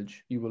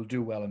privilege, you will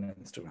do well on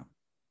Instagram.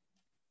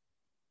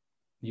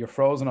 You're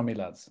frozen on me,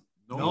 lads.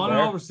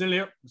 No, we're still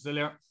here.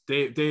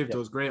 Dave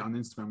does great on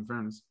Instagram, in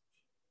fairness.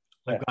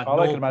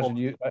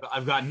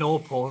 I've got no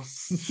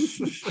posts.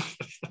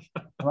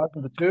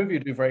 Imagine the two of you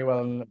do very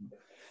well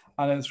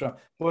on Instagram.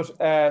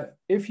 But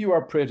if you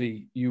are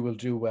pretty, you will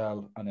do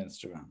well on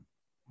Instagram.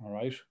 All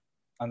right?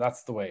 And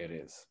that's the way it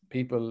is.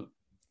 People,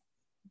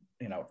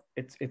 you know,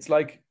 it's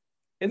like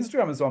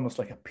Instagram is almost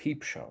like a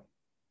peep show,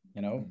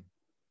 you know?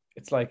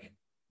 It's like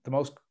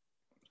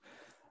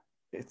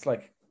it's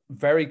like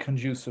very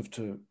conducive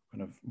to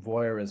kind of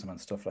voyeurism and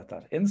stuff like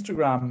that.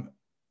 Instagram,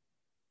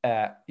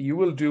 you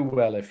will do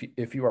well if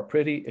you are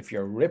pretty, if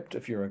you're ripped,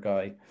 if you're a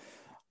guy,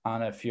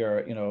 and if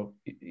you're, you know,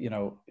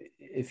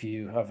 if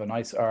you have a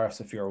nice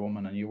arse, if you're a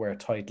woman and you wear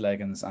tight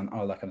leggings and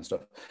all that kind of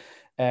stuff.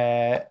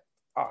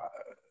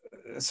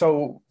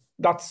 So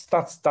that's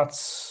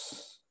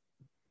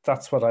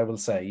what I will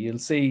say. You'll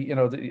see, you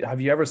know,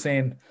 have you ever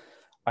seen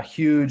a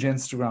huge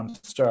Instagram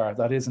star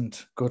that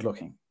isn't good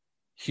looking?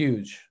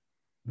 Huge,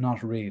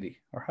 not really.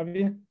 Or have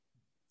you?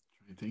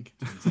 I think.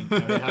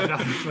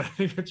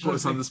 Put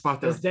us on the spot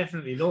there. There's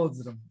definitely loads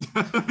of them.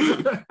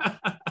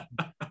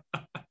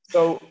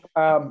 So,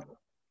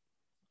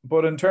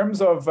 but in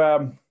terms of,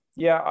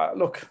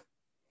 look,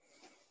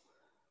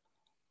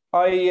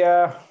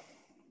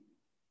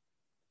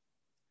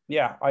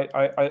 yeah,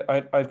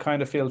 I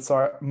kind of feel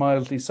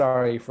mildly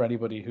sorry for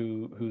anybody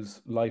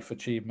whose life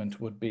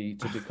achievement would be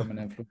to become an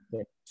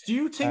influencer. Do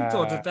you think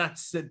though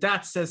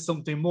that says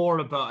something more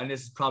about, and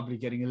this is probably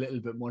getting a little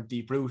bit more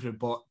deep rooted,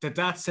 but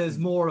that says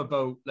more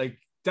about, like,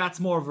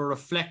 that's more of a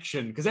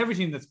reflection, because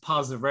everything that's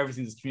positive or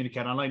everything that's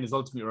communicated online is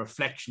ultimately a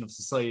reflection of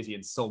society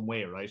in some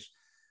way, right?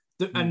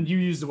 And you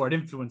use the word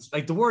influence,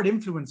 like the word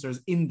influencer is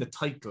in the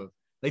title.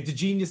 Like the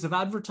genius of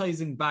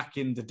advertising back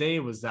in the day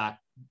was that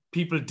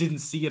people didn't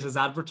see it as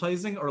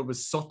advertising, or it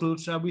was subtle,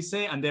 shall we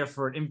say, and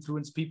therefore it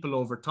influenced people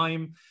over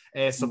time,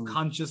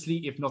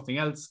 subconsciously, if nothing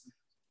else.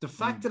 The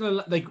fact that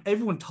like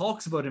everyone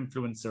talks about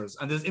influencers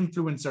and there's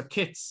influencer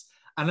kits,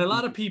 and a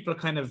lot of people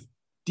kind of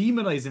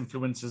demonize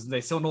influencers and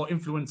they say, oh, no,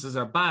 influencers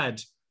are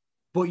bad,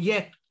 but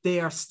yet they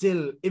are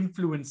still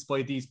influenced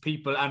by these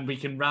people. And we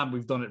can ramble,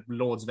 we've done it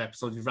loads of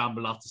episodes, we've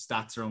rambled off the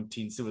stats around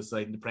teen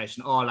suicide and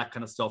depression, all that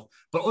kind of stuff.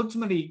 But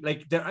ultimately,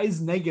 like, there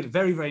is negative,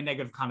 very, very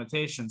negative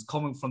connotations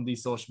coming from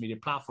these social media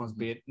platforms,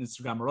 be it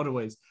Instagram or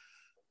otherwise.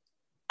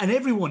 And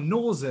everyone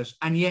knows it,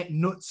 and yet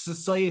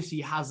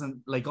society hasn't,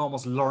 like,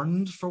 almost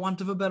learned, for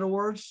want of a better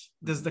word.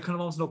 There's the kind of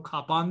almost no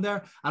cop on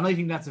there. And I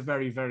think that's a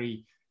very,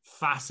 very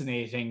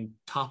fascinating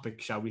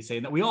topic, shall we say,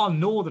 and that we all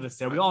know that it's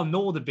there. We all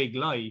know the big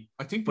lie.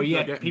 I think, but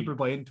yet people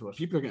buy into it.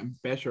 People are getting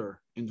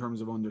better in terms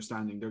of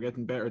understanding. They're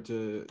getting better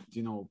to,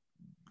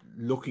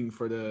 looking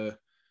for the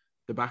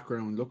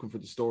background, looking for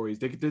the stories.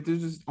 They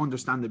just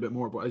understand a bit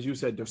more. But as you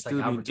said, they're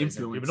still being influenced.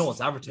 Even though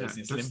it's advertising,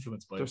 it's still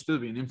influenced by it. They're still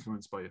being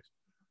influenced by it.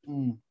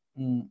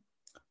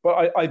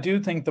 But I do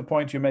think the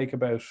point you make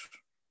about,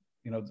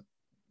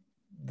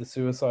 the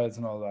suicides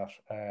and all that,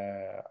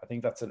 I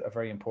think that's a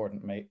very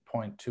important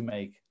point to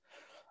make.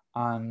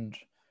 And,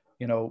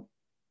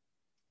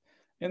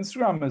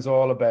 Instagram is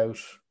all about,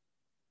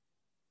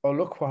 oh,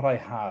 look what I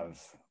have,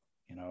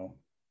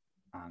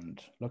 and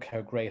look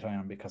how great I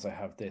am because I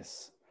have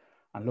this,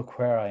 and look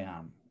where I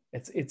am.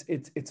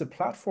 It's a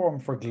platform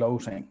for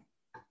gloating,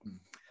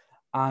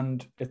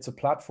 and it's a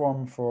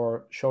platform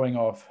for showing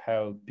off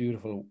how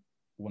beautiful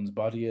one's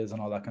body is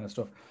and all that kind of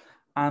stuff.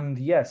 And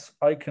yes,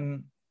 I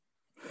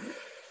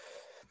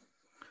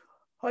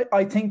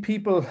think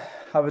people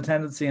have a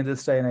tendency in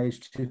this day and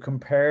age to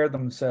compare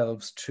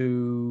themselves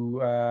to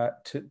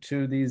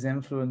these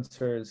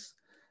influencers,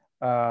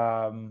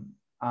 and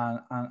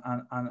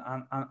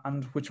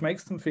which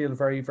makes them feel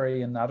very,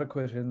 very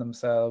inadequate in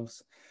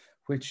themselves,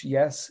 which,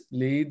 yes,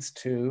 leads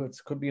to, it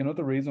could be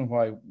another reason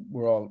why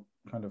we're all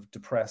kind of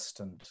depressed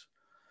and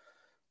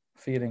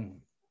feeling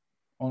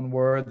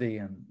unworthy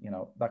and,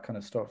 that kind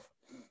of stuff.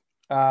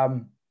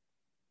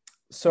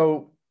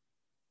 So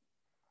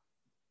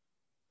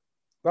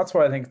that's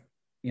why I think,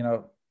 if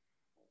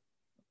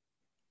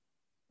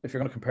you're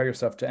going to compare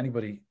yourself to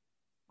anybody,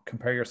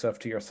 compare yourself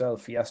to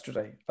yourself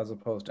yesterday as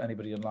opposed to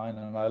anybody online.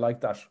 And I like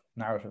that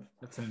narrative.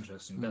 That's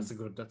interesting. That's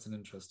an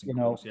interesting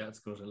quote. Yeah, it's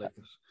good. I like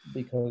it.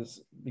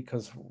 Because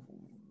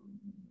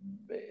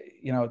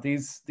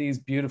these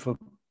beautiful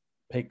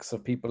pics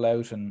of people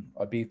out in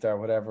Ibiza or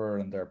whatever,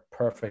 and their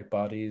perfect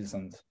bodies,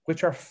 and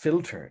which are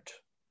filtered,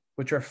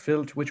 which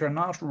are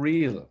not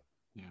real.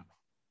 Yeah.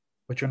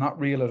 Which are not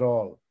real at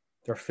all.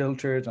 They're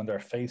filtered and they're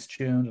face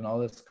tuned and all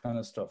this kind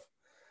of stuff.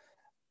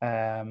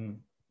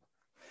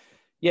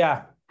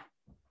 Yeah,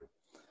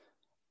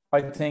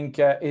 I think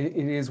it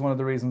is one of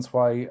the reasons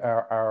why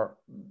our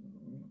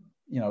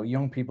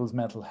young people's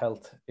mental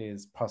health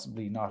is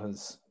possibly not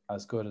as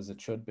good as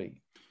it should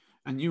be.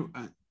 And you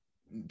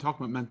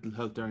talking about mental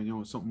health there,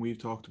 something we've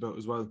talked about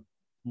as well.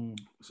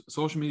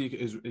 Social media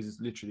is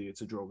literally,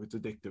 it's a drug, it's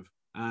addictive.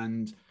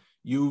 And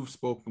you've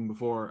spoken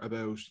before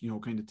about,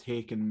 kind of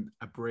taking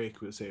a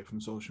break, we'll say,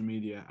 from social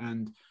media.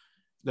 And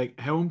like,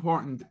 how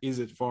important is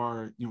it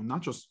for,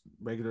 not just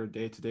regular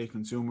day-to-day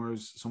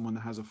consumers, someone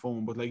that has a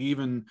phone, but like,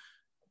 even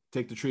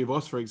take the three of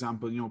us, for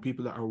example,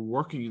 people that are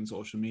working in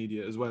social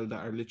media as well,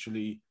 that are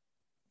literally,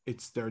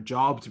 it's their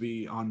job to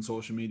be on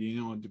social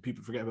media, do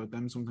people forget about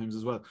them sometimes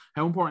as well?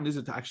 How important is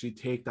it to actually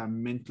take that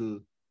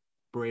mental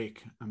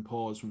break and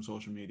pause from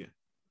social media?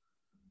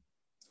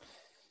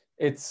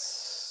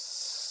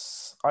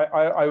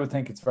 I would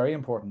think it's very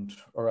important,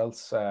 or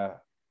else, I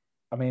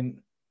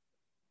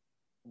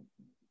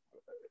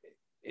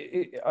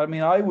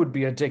would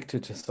be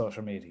addicted to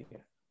social media,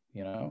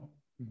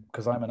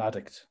 because I'm an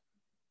addict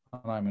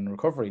and I'm in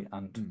recovery,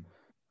 and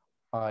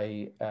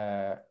I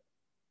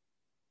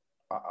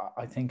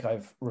think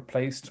I've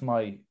replaced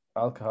my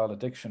alcohol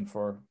addiction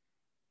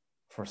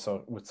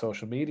with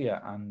social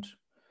media, and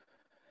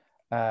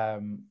I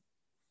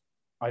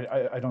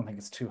don't think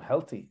it's too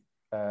healthy,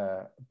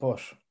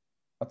 but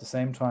at the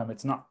same time,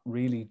 it's not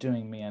really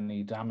doing me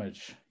any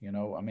damage.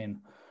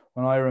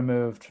 When I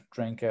removed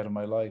drink out of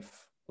my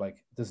life,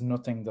 like, there's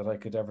nothing that I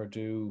could ever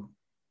do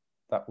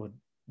that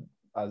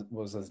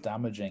was as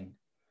damaging.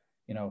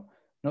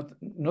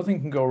 Nothing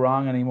can go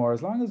wrong anymore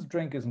as long as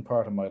drink isn't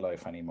part of my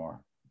life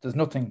anymore. There's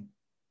nothing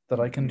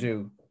that I can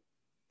do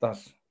that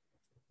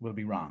will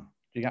be wrong.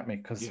 Do you get me?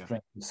 Because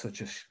drink is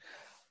such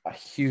a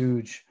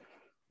huge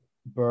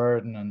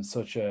burden and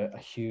such a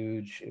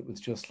huge. It was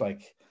just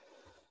like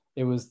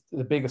it was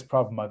the biggest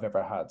problem I've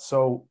ever had.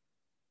 So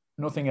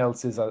nothing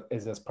else is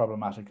as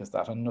problematic as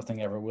that, and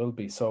nothing ever will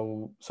be.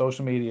 So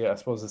social media, I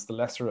suppose, is the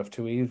lesser of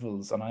two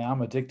evils, and I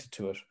am addicted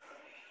to it.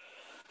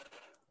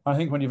 I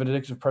think when you have an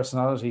addictive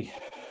personality,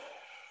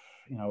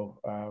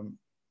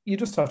 you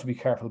just have to be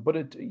careful.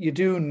 But you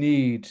do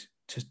need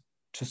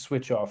to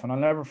switch off. And I'll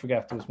never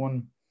forget, there was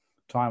one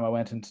time I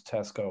went into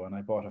Tesco and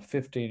I bought a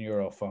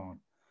 €15 phone,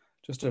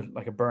 just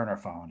like a burner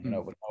phone,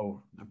 with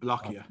no a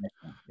block, a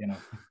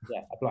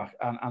block,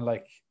 and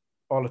like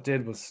all it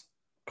did was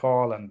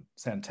call and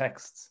send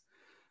texts.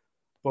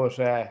 But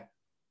I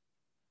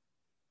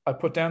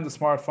put down the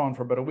smartphone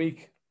for about a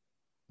week,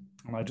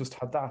 and I just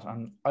had that,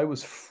 and I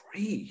was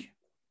free.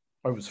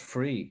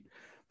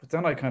 But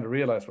then I kind of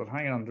realized, well,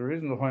 hang on, there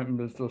isn't the point in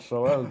this still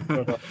so well.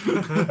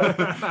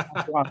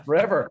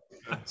 Forever.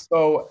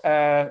 So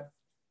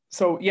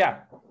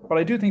yeah, but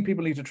I do think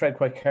people need to tread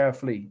quite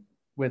carefully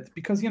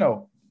because,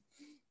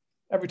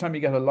 every time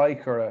you get a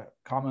like or a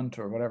comment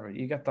or whatever,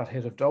 you get that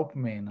hit of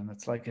dopamine, and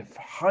it's like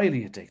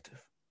highly addictive.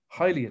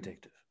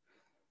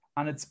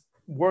 And it's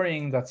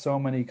worrying that so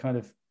many kind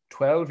of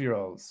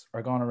 12-year-olds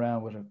are going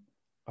around with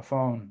a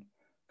phone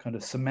kind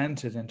of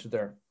cemented into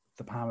the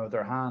palm of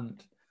their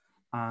hand.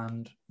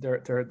 And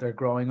they're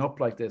growing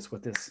up like this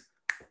with this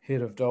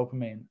hit of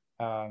dopamine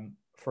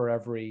for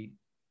every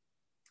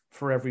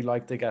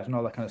like they get and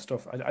all that kind of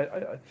stuff.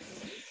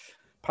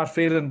 Pat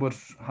Phelan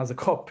has a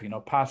cup.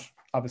 Pat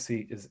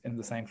obviously is in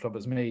the same club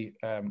as me,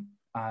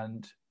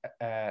 and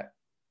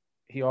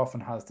he often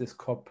has this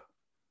cup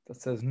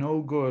that says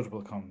 "No good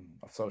will come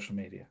of social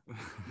media."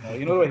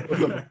 You know the way he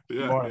puts it.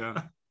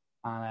 Yeah.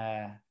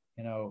 And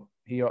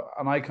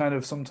and I kind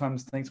of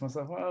sometimes think to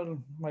myself, well,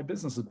 my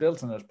business is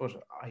built on it, but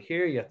I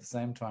hear you at the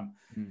same time.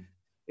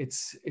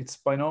 It's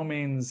by no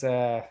means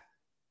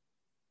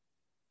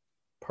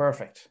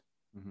perfect.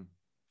 Mm-hmm.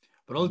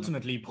 But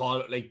ultimately,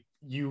 Paul, like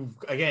you've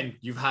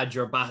had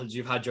your battles,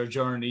 you've had your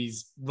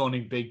journeys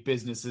running big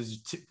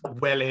businesses,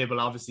 well able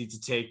obviously to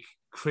take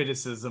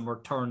criticism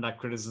or turn that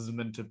criticism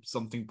into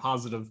something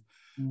positive.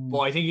 But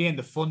I think again,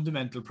 the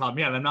fundamental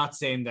problem, and I'm not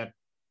saying that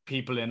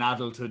people in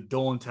adulthood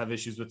don't have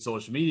issues with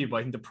social media, but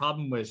I think the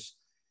problem with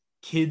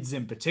kids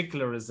in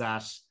particular is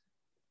that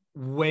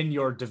when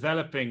you're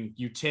developing,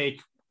 you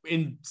take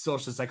in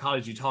social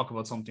psychology, you talk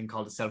about something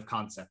called a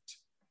self-concept.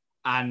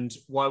 And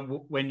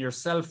when your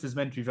self is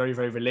meant to be very,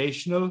 very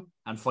relational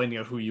and finding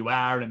out who you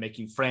are and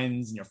making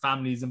friends and your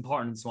family is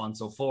important and so on and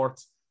so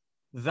forth,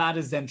 that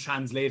is then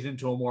translated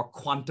into a more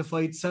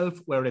quantified self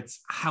where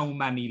it's how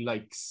many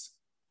likes.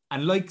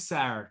 And likes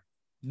are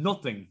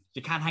nothing.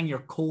 You can't hang your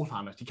coat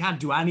on it. You can't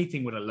do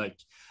anything with a like.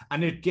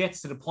 And it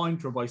gets to the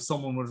point whereby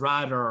someone would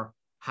rather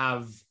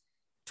have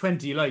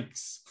 20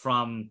 likes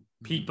from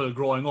people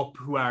growing up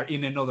who are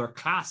in another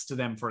class to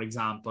them, for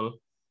example,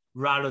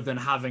 rather than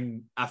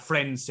having a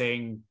friend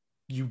saying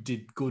you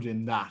did good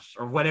in that,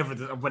 or whatever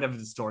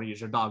the story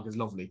is. Your dog is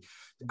lovely.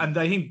 And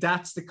I think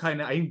that's the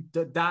kind of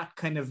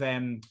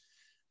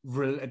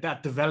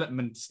that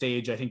development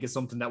stage, I think, is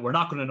something that we're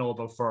not going to know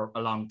about for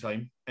a long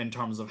time in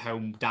terms of how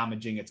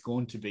damaging it's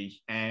going to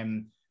be.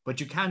 But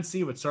you can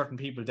see with certain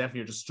people,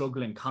 definitely are just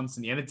struggling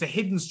constantly. And it's a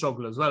hidden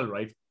struggle as well,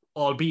 right?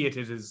 Albeit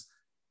it is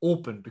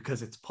open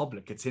because it's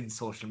public, it's in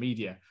social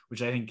media,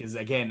 which I think is,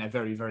 again, a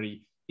very,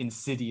 very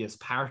insidious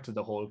part of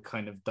the whole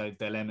kind of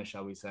dilemma,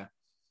 shall we say.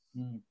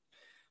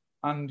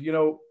 And,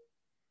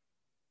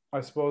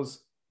 I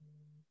suppose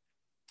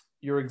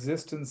your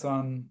existence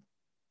on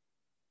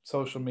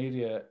social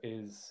media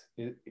is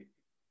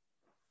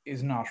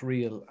not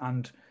real.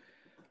 And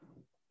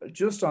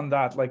just on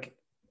that, like,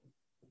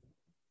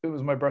 it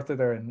was my birthday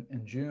there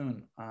in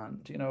June,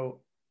 and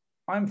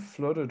I'm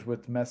flooded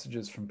with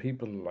messages from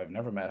people I've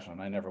never met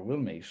and I never will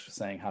meet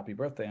saying happy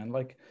birthday, and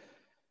like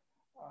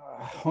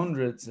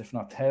hundreds if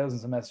not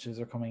thousands of messages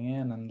are coming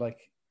in, and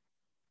like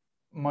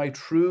my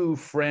true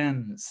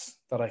friends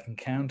that I can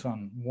count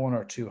on one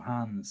or two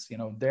hands,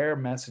 their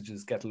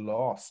messages get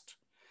lost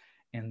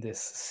in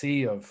this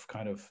sea of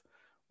kind of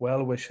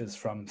well wishes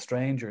from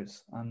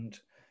strangers. And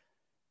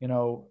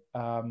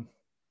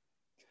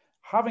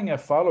having a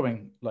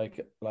following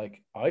like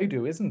I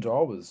do isn't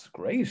always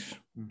great.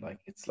 Like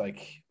it's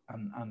like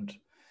and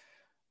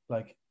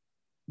like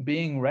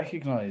being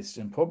recognized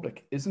in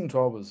public isn't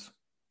always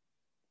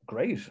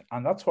great,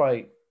 and that's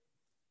why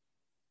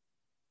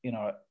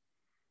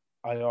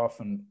I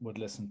often would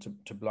listen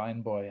to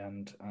Blind Boy,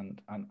 and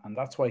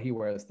that's why he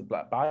wears the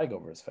black bag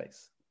over his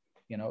face,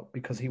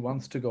 because he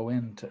wants to go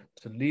into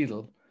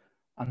Lidl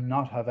and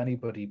not have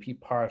anybody be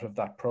part of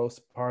that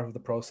part of the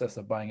process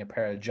of buying a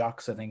pair of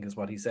jocks, I think is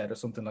what he said, or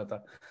something like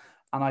that.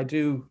 And I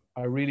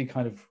really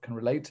kind of can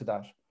relate to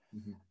that.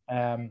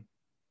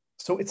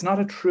 So it's not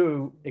a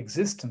true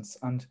existence.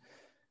 And,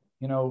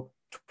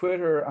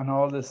 Twitter and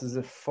all this is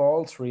a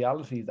false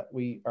reality that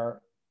we are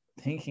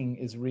thinking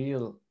is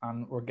real,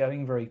 and we're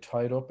getting very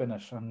tied up in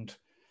it. And,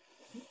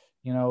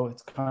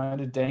 it's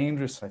kind of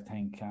dangerous, I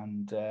think.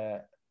 And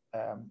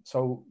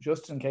so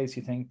just in case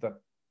you think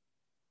that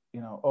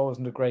oh,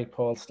 isn't it great?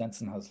 Paul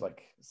Stenson has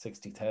like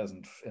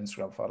 60,000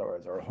 Instagram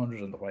followers, or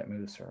 100 on the White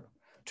Moose, or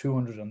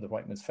 200 on the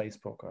White Moose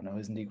Facebook. Or no,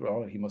 isn't he?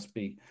 Oh, he must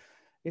be.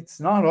 It's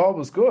not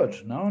always good.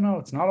 No,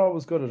 it's not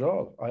always good at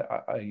all.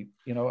 I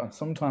and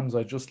sometimes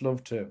I just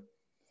love to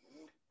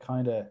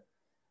kind of,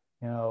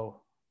 I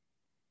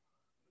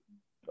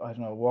don't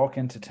know, walk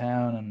into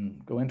town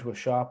and go into a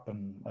shop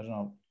and I don't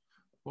know.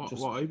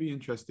 What I'd be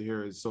interested to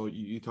hear is, so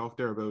you talked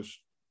there about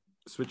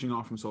switching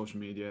off from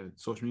social media.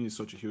 Social media is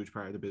such a huge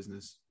part of the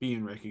business,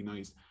 being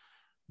recognized.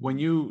 When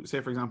you say,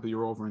 for example,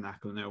 you're over in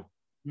Achill now,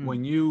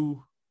 when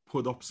you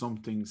put up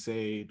something,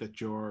 say that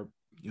you're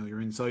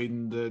inside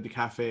in the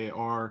cafe,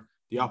 or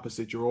the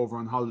opposite, you're over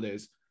on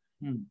holidays,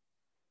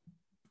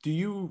 do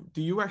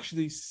you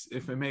actually,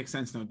 if it makes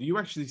sense now, do you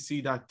actually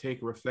see that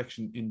take a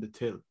reflection in the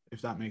till,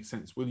 if that makes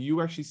sense? Will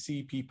you actually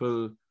see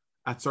people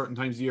at certain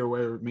times of the year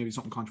where maybe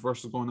something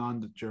controversial is going on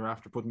that you're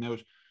after putting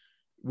out?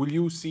 Will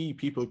you see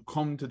people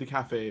come to the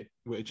cafe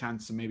with a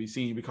chance of maybe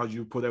seeing, because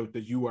you put out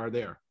that you are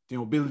there,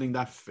 building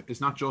that?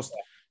 It's not just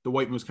the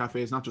White Moose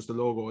Cafe, it's not just the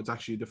logo, it's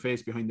actually the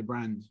face behind the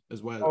brand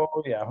as well.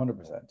 Oh yeah,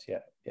 100%. Yeah.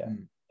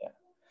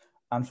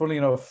 And funnily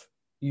enough,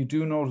 you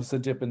do notice a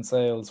dip in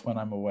sales when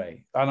I'm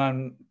away,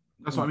 and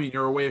that's what I mean.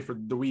 You're away for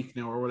the week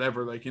now, or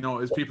whatever. Like,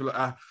 as people,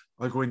 I'll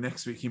go in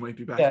next week. He might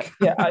be back.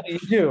 Yeah, you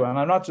do. And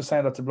I'm not just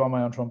saying that to blow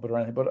my own trumpet or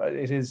anything, but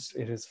it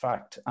is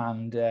fact.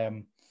 And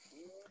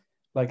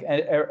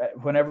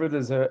whenever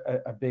there's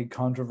a big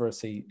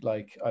controversy,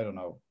 like, I don't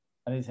know,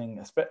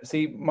 anything.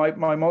 See,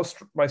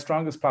 my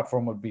strongest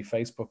platform would be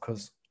Facebook,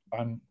 because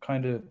I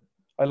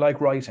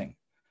like writing,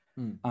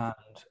 and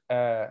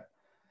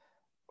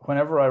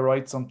whenever I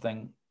write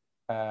something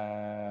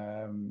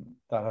that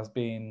has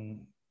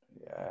been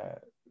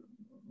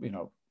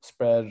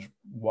spread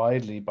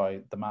widely by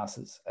the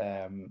masses,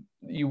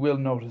 you will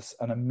notice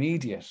an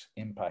immediate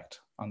impact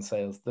on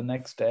sales the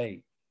next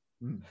day.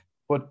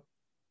 But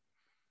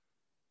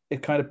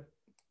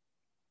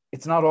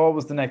it's not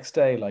always the next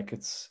day. Like,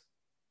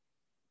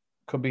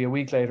 could be a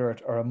week later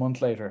or a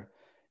month later.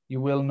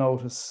 You will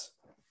notice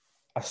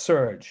a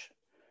surge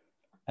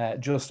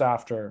just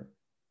after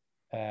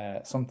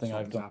something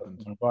I've done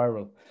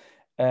viral.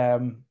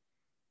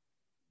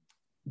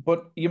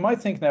 But you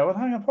might think now, well,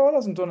 hang on, Paul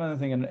hasn't done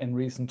anything in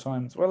recent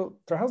times. Well,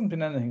 there hasn't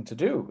been anything to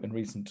do in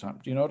recent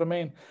times. Do you know what I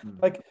mean?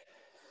 Like,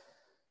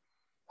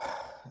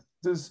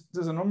 there's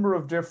a number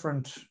of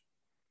different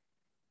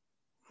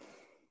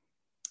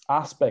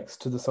aspects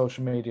to the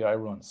social media I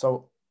run.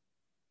 So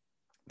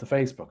the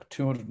Facebook,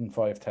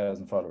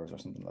 205,000 followers or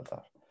something like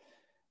that.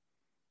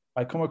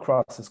 I come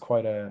across as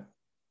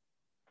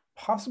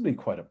possibly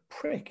quite a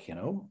prick,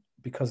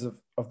 because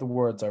of the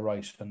words I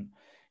write. And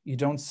you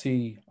don't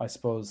see, I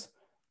suppose,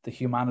 the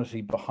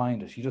humanity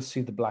behind it. You just see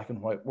the black and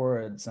white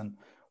words. And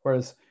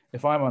whereas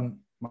if I'm on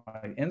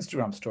my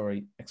Instagram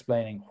story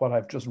explaining what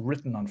I've just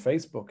written on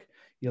Facebook,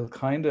 you'll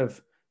kind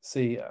of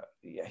see,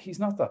 he's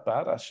not that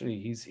bad, actually.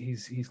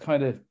 He's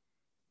kind of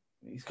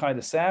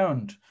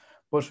sound.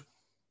 But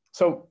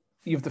so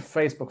you have the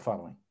Facebook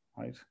following,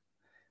 right?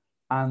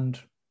 And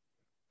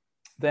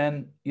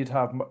then you'd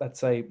have,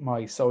 let's say,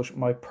 my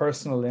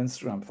personal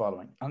Instagram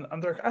following,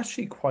 and they're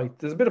actually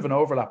there's a bit of an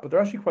overlap, but they're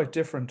actually quite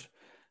different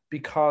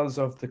because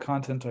of the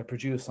content I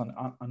produce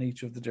on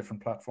each of the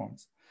different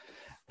platforms.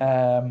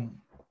 And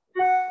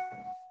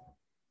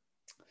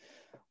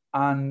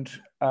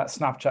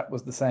Snapchat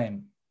was the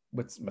same.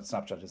 With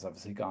Snapchat is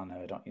obviously gone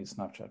now. I don't use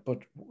Snapchat,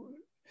 but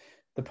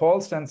the Paul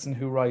Stenson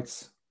who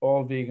writes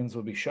 "All vegans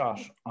will be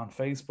shot" on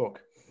Facebook,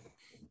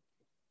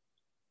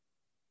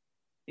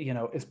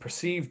 is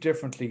perceived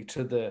differently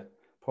to the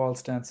Paul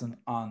Stenson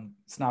on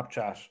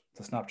Snapchat.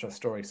 The Snapchat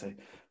story say,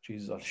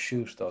 "Jesus, I'll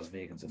shoot those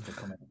vegans if they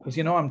come in." Because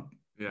do you know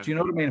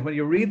what I mean? When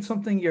you read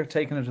something, you're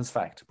taking it as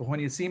fact, but when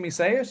you see me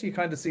say it, you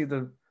kind of see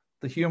the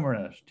humor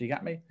in it. Do you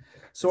get me?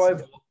 So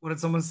when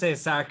someone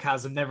says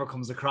sarcasm never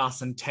comes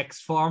across in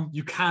text form,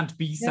 you can't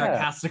be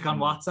sarcastic on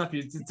WhatsApp.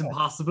 It's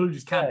impossible. You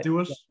just can't do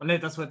it. And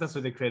that's why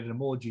they created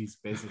emojis,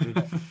 basically.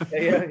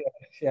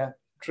 Yeah.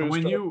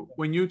 True.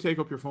 When you take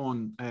up your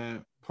phone,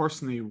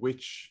 personally,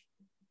 which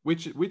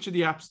of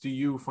the apps do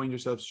you find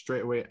yourself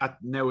straight away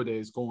at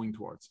nowadays going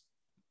towards?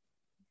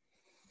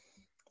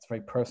 It's a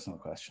very personal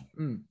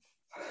question.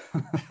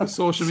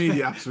 Social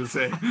media apps, we'll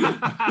say.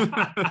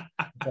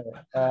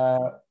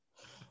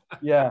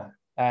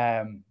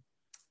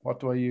 What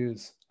do I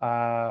use?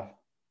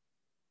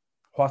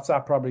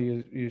 WhatsApp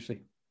probably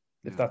usually,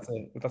 if that's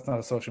not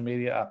a social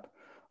media app.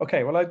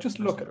 Okay, well, I just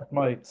look at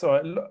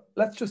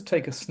let's just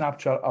take a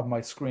snapshot of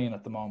my screen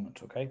at the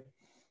moment. Okay,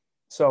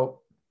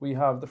 so we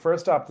have the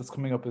first app that's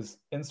coming up is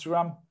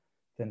Instagram,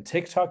 then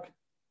TikTok,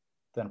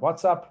 then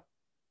WhatsApp,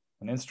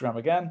 and Instagram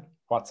again,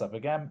 WhatsApp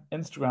again,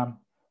 Instagram,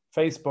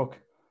 Facebook,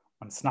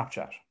 and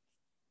Snapchat.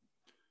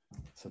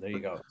 So there you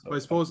go. So I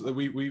suppose that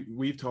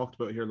we've talked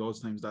about here loads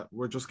of times that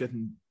we're just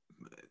getting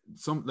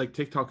some, like,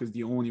 TikTok is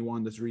the only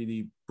one that's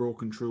really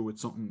broken through with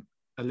something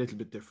a little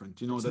bit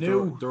different. It's that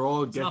new. they're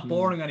all it's getting not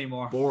boring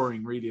anymore.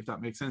 Boring, really, if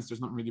that makes sense.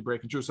 There's nothing really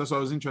breaking through. So that's what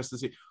I was interested to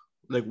see.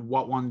 like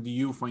what one do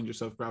you find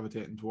yourself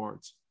gravitating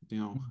towards? You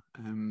know,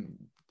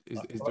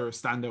 is there a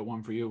standout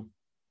one for you?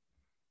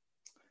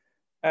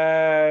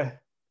 Well,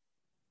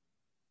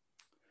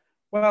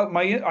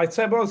 I'd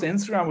say both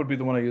Instagram would be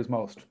the one I use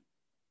most.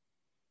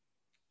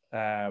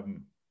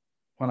 When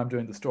I'm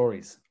doing the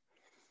stories.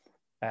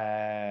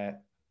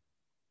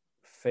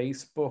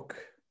 Facebook,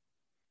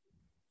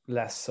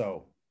 less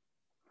so.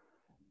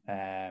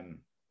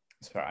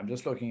 Sorry, I'm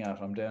just looking at,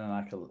 I'm down in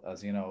Achill,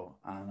 as you know,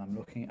 and I'm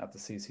looking at the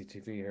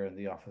CCTV here in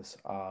the office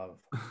of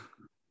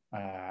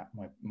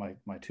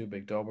my two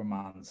big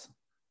Dobermans.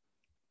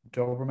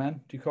 Doberman?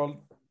 Do you call it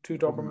two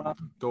Doberman?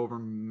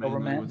 Doberman. I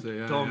would say,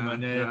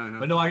 Doberman. yeah.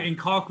 But no, in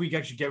Cork we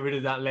actually get rid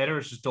of that letter.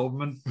 It's just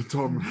Doberman.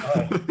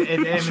 Doberman. The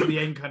M and the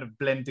N kind of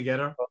blend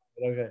together.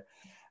 Okay.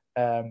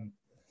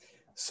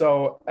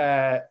 So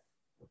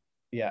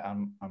yeah,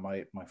 and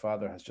my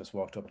father has just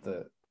walked up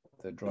the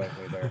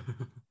driveway there.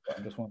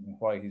 I'm just wondering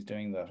why he's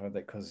doing that. Are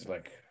they because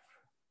like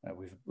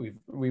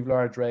we've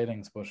large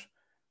railings, but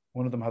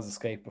one of them has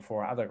escaped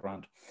before. They're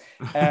grand.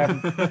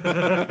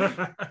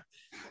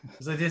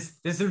 So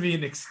this will be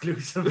an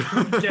exclusive.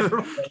 Yeah.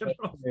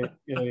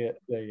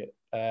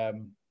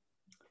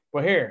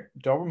 But here,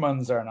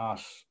 Dobermans are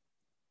not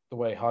the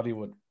way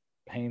Hollywood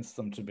paints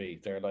them to be.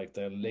 They're like,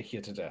 they'll lick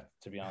you to death,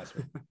 to be honest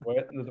with you.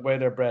 The way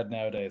they're bred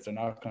nowadays, they're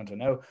not going to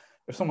know.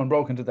 If someone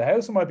broke into the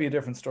house, it might be a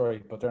different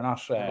story, but they're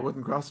not. I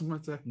wouldn't cross them,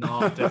 I'd say.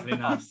 No, definitely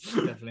not.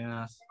 Definitely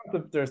not.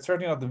 They're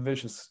certainly not the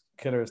vicious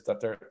killers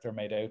that they're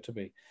made out to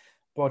be.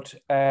 But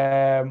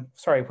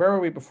sorry, where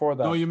were we before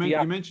that? No, you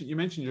mentioned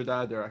your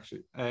dad there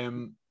actually.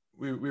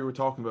 We were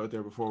talking about it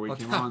there before we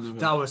came on.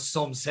 That was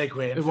some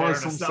segue. It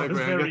was some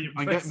segue.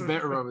 I'm getting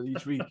better of it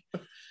each week.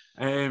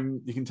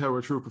 You can tell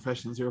we're true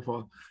professionals here,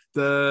 Paul.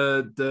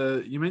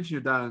 You mentioned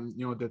your dad, and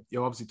you know that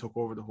you obviously took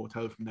over the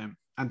hotel from them.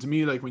 And to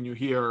me, like when you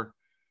hear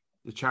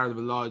the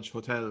Charleville Lodge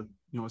Hotel,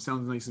 you know, it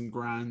sounds nice and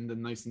grand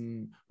and nice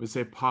and we'd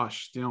say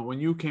posh. You know, when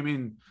you came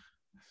in,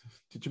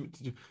 did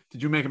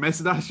you make a mess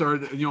of that, or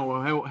you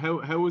know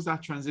how was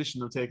that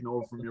transition of taking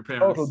over from your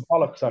parents? Total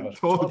bollocks of it.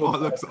 Total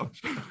bollocks of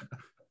it.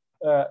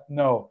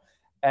 No,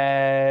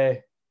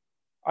 I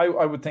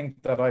would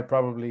think that I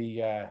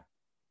probably I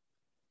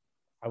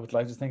would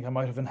like to think I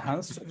might have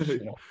enhanced it,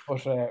 you know?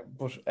 but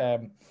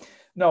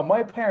no,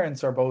 my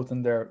parents are both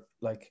in their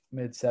like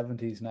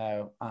mid-70s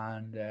now,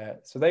 and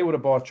so they would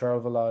have bought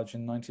Charleville Lodge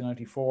in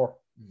 1994,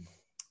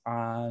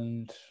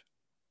 and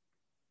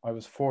I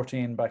was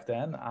 14 back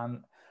then,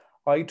 and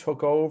I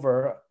took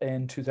over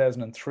in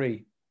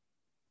 2003,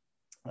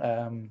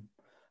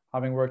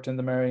 having worked in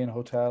the Marion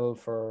Hotel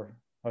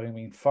having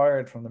been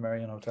fired from the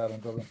Marion Hotel in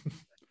Dublin.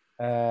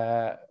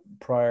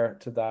 Prior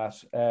to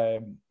that,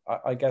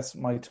 I guess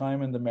my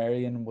time in the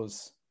Marion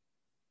was,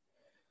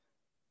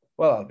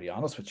 well, I'll be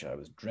honest with you, I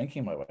was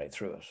drinking my way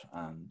through it,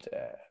 and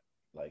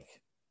like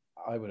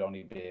I would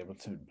only be able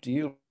to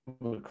deal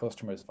with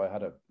customers if I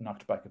had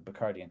knocked back a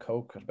Bacardi and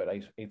Coke at about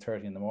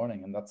 8:30 in the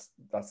morning, and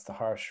that's the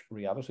harsh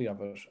reality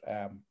of it.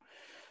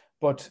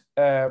 But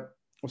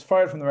was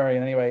fired from the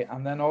Marion anyway,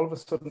 and then all of a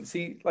sudden,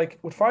 see, like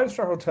with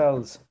 5-star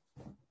hotels,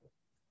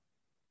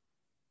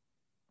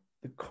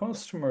 the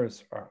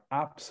customers are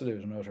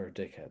absolute and utter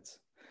dickheads.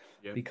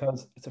 Yep.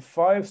 Because it's a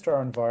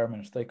 5-star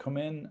environment. They come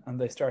in and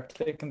they start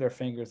clicking their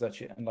fingers at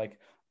you and like,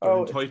 they're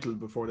entitled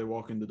before they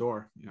walk in the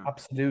door. Yeah.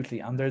 Absolutely.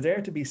 And they're there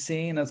to be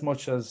seen as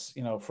much as,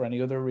 you know, for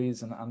any other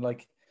reason. And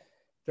like,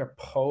 they're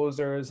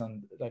posers,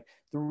 and like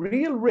the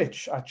real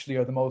rich actually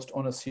are the most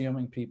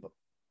unassuming people.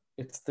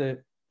 It's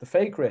the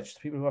fake rich,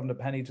 the people who haven't a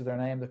penny to their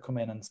name, that come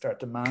in and start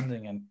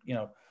demanding and, you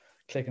know,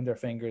 clicking their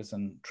fingers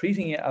and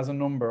treating it as a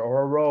number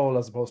or a role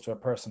as opposed to a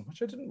person,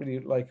 which I didn't really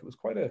like. It was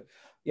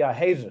I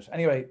hated it.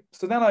 Anyway,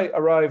 so then I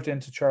arrived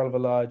into Charleville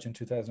Lodge in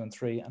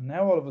 2003, and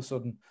now all of a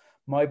sudden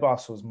my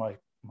boss was my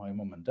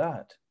mum and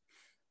dad.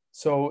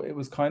 So it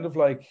was kind of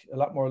like a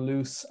lot more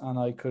loose, and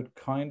I could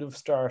kind of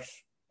start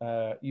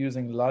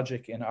using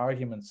logic in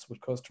arguments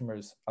with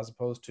customers as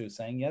opposed to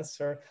saying, yes,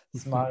 sir,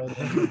 smiling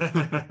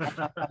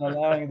and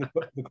allowing the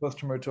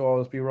customer to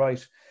always be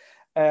right.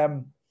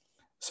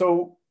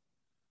 So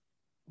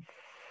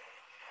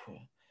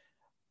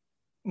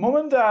Mum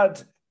and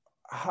Dad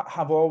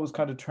have always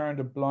kind of turned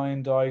a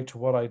blind eye to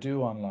what I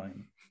do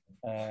online,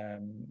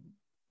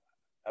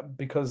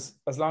 because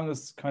as long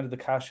as kind of the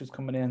cash is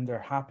coming in, they're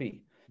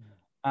happy.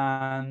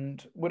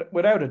 And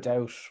without a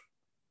doubt,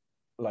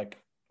 like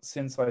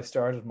since I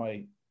started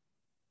my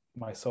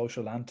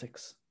social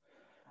antics,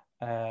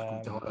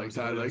 like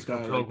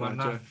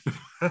that.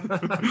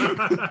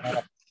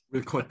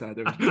 We'll cut that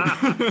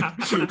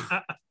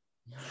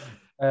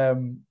out.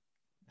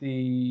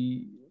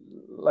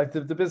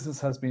 The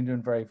business has been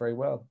doing very, very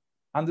well.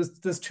 And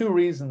there's two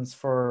reasons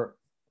for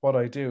what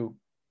I do.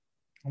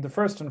 And the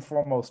first and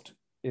foremost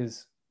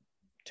is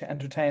to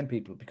entertain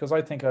people, because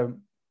I think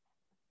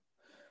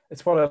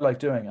it's what I like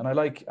doing. And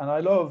I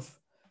love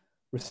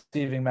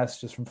receiving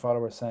messages from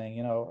followers saying,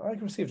 you know, I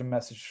received a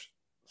message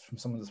from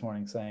someone this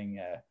morning saying,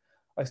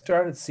 I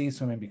started sea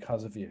swimming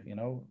because of you, you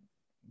know.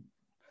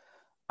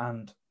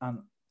 And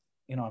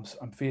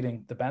I'm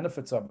feeling the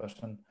benefits of it.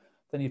 And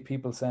then you have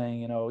people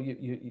saying, you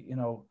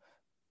know,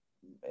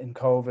 in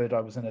COVID,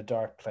 I was in a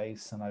dark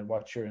place, and I'd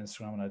watch your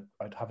Instagram, and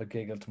I'd have a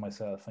giggle to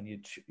myself, and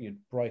you'd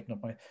brighten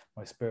up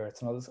my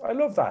spirits and all this. I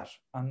love that,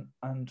 and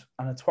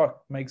it's what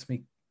makes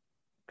me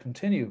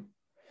continue.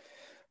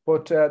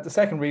 But the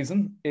second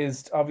reason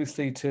is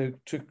obviously to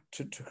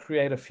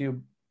create a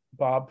few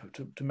bob,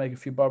 to make a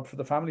few bob for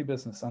the family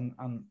business, and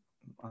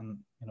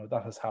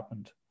that has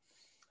happened.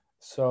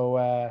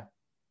 So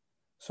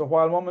so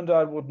while mum and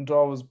dad wouldn't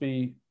always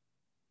be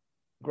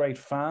great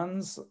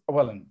fans,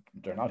 well, and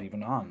they're not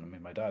even on. I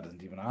mean, my dad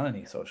isn't even on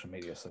any social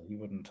media, so he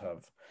wouldn't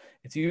have.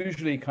 It's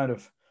usually kind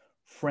of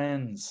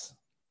friends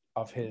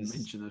of his.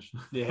 Mention it.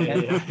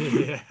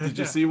 Yeah. Did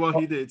you see what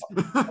he did?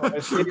 I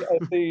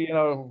see,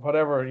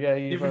 whatever. Yeah,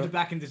 even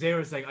back in the day,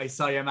 it's like I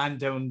saw your man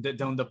down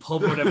the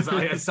pub or whatever.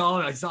 I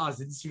saw his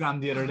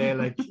Instagram the other day.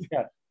 Like,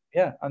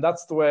 yeah, and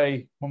that's the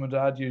way mum and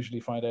dad usually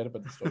find out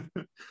about the stuff,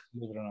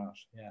 believe it or not.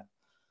 Yeah.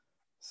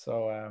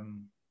 So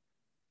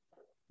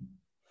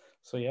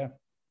yeah.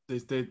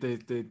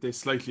 They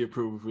slightly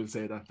approve, if we'll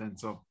say that then.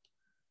 So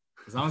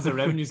as long as the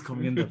revenue's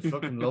coming in, they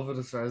fucking love it.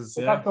 As far as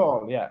that's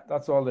all. Yeah,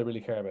 that's all they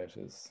really care about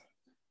is.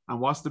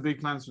 And what's the big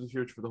plans for the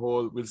future for the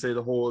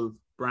whole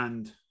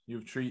brand? You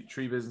have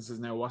three businesses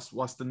now.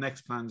 What's the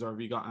next plans, or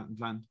have you got anything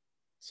planned?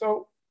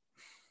 So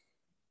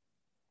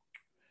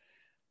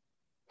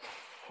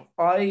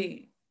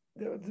the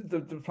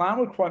plan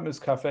with White Moose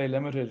Cafe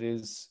Limited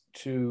is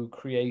to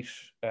create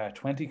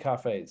 20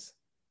 cafes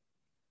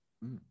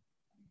and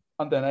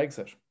then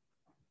exit.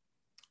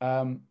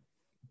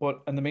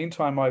 But in the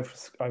meantime, I've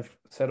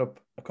set up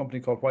a company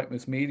called White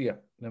Moose Media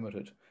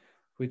Limited,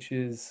 which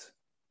is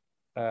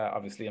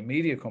obviously a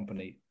media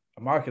company,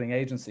 a marketing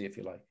agency, if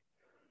you like.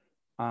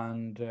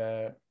 And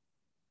the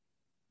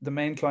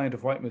main client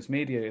of White Moose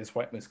Media is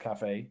White Moose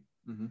Cafe.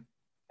 Mm-hmm.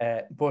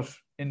 But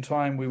in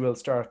time, we will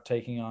start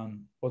taking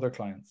on other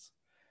clients.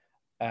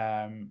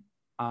 And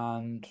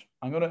I'm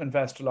going to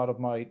invest a lot of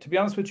to be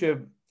honest with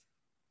you,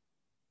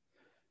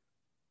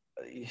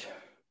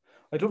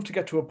 I'd love to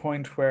get to a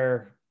point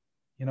where,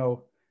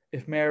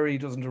 if Mary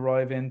doesn't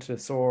arrive into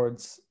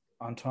Swords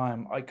on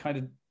time, I kind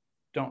of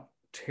don't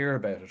hear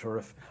about it. Or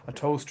if a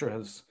toaster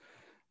is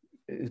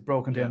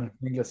broken down in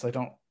English, I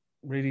don't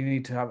really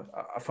need to have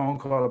a phone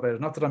call about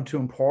it. Not that I'm too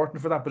important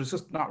for that, but it's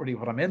just not really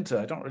what I'm into.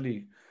 I don't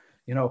really,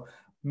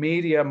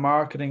 media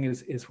marketing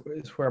is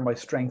where my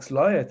strengths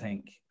lie, I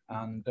think.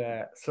 And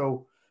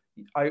so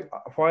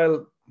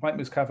while White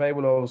Moose Cafe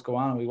will always go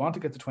on, and we want to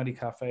get to 20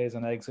 cafes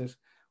and exit,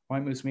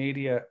 White Moose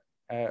Media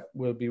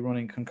will be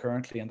running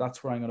concurrently, and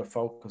that's where I'm going to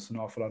focus an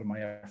awful lot of my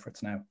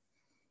efforts now.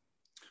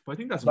 But I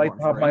think that's I'd like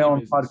to have my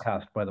own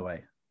podcast, by the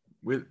way.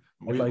 I'd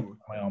like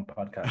my own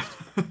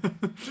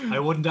podcast. I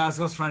wouldn't ask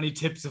us for any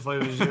tips if I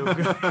was you.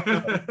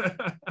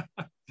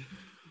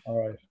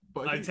 All right.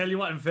 But I tell you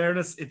what, in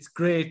fairness, it's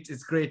great.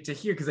 It's great to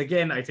hear, because I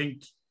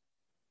think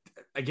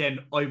I'm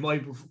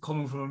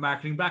coming from a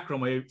marketing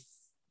background. My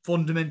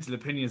fundamental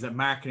opinion is that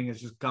marketing has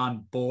just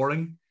gone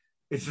boring.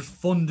 It's just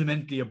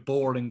fundamentally a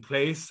boring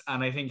place.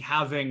 And I think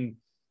having,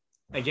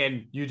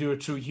 again, you do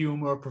it through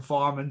humor,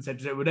 performance,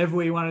 whatever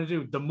way you want to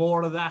do, the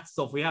more of that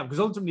stuff we have, because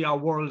ultimately our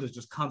world is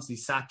just constantly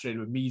saturated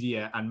with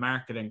media and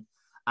marketing.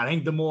 I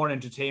think the more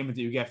entertainment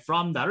that you get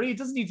from that, really, it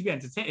doesn't need to be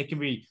entertainment. It can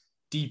be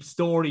deep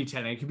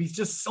storytelling. It can be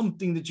just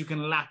something that you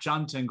can latch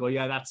onto and go,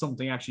 yeah, that's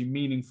something actually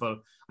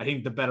meaningful. I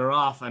think the better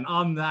off. And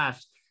on that,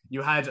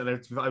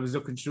 I was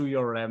looking through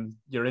your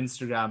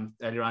Instagram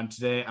earlier on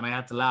today, and I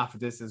had to laugh at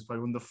this. It's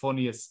probably one of the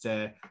funniest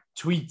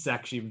tweets,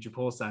 actually, which you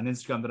posted on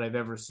Instagram that I've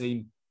ever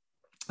seen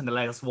in the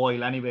last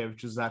while anyway,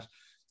 which was that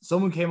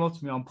someone came up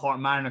to me on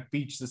Portmarnock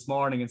Beach this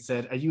morning and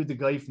said, "Are you the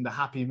guy from the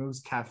Happy Moose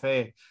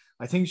Cafe?"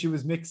 I think she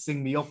was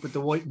mixing me up with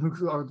the White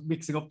Moose, or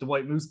mixing up the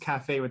White Moose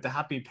Cafe with the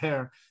Happy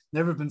Pear.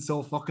 Never been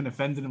so fucking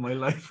offended in my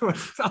life. I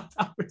thought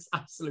that was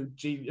absolute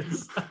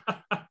genius.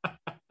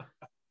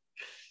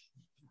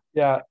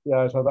 Yeah.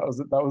 So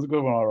that was a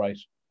good one. All right.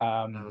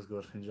 That was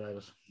good. Enjoyed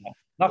it. Yeah.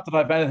 Not that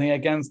I've anything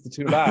against the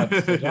two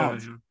lads.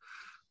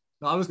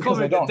 No, I was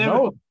coming.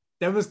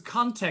 There was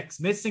context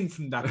missing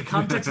from that. The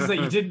context was that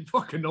you didn't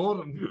fucking know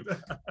them.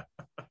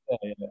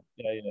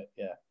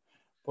 Yeah.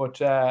 But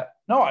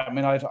no, I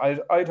mean,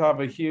 I'd have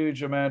a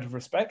huge amount of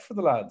respect for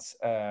the lads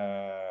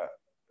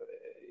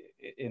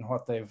in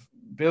what they've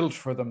built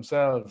for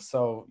themselves.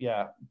 So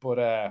yeah,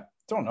 but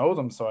don't know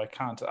them, so I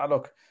can't.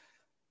 Look.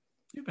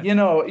 Me and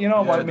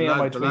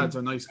my the lads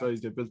are nice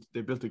guys. They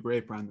built a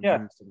great brand.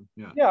 Yeah,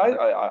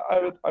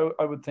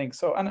 I would think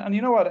so. And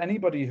you know what?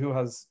 Anybody who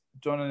has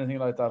done anything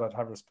like that, I'd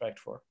have respect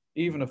for.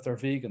 Even if they're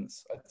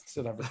vegans, I'd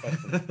still have respect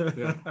for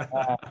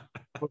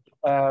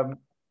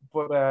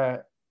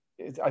them.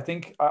 I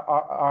think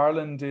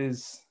Ireland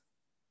is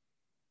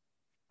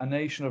a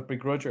nation of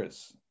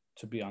begrudgers,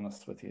 to be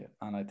honest with you.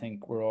 And I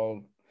think we're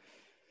all,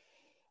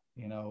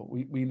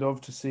 we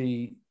love to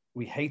see.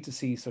 We hate to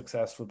see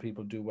successful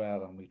people do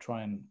well, and we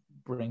try and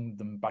bring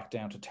them back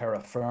down to terra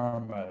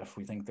firma if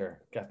we think they're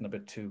getting a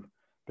bit too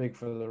big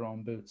for their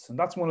own boots. And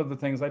that's one of the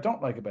things I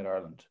don't like about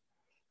Ireland.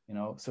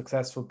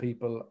 successful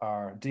people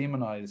are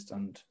demonized,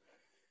 and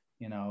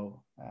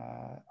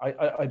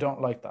I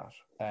don't like that.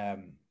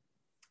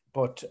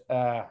 But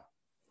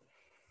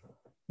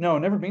no,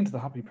 never been to the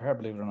Happy Pear,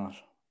 believe it or not.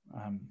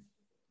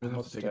 We'll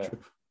have to take a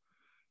trip.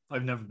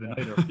 I've never been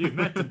either. You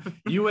met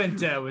them. You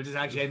went. We'll just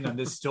actually end on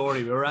this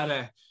story. We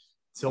were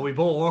so we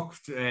both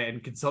worked in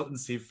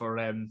consultancy for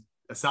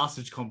a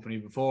sausage company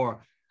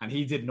before, and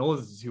he didn't know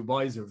that the two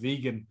boys were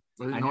vegan.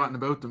 I didn't know anything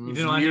about them. You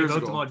didn't know anything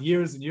about them about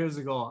years and years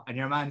ago. And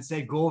your man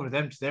said, go over to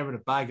them today with a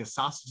bag of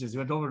sausages. He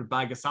went over to a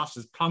bag of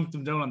sausages, plonked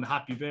them down on the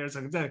Happy Bears.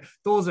 I can tell you,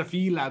 those are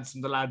field lads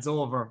from the lads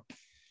over.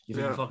 You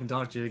didn't fucking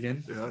talk to you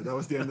again. Yeah, that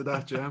was the end of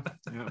that, yeah.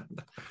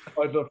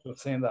 I'd love to have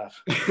seen that.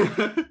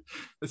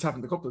 It's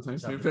happened a couple of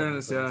times. In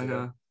fairness, yeah.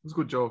 It was a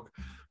good joke.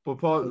 But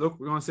Paul, look,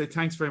 we want to say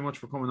thanks very much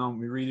for coming on.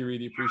 We really,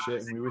 really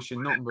appreciate it, and we wish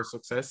you nothing but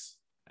success.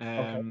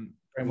 Very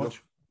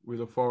much. We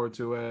look forward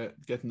to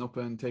getting up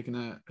and taking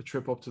a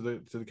trip up to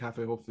the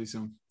cafe hopefully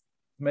soon.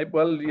 Maybe,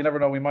 well, you never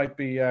know. We might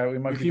be.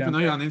 Keep an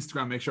eye on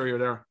Instagram. Make sure you're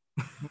there.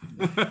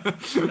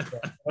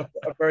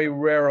 A very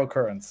rare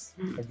occurrence.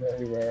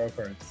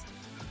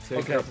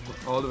 Take care.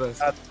 All the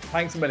best.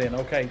 Thanks a million.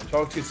 Okay,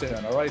 talk to you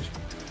soon. All right.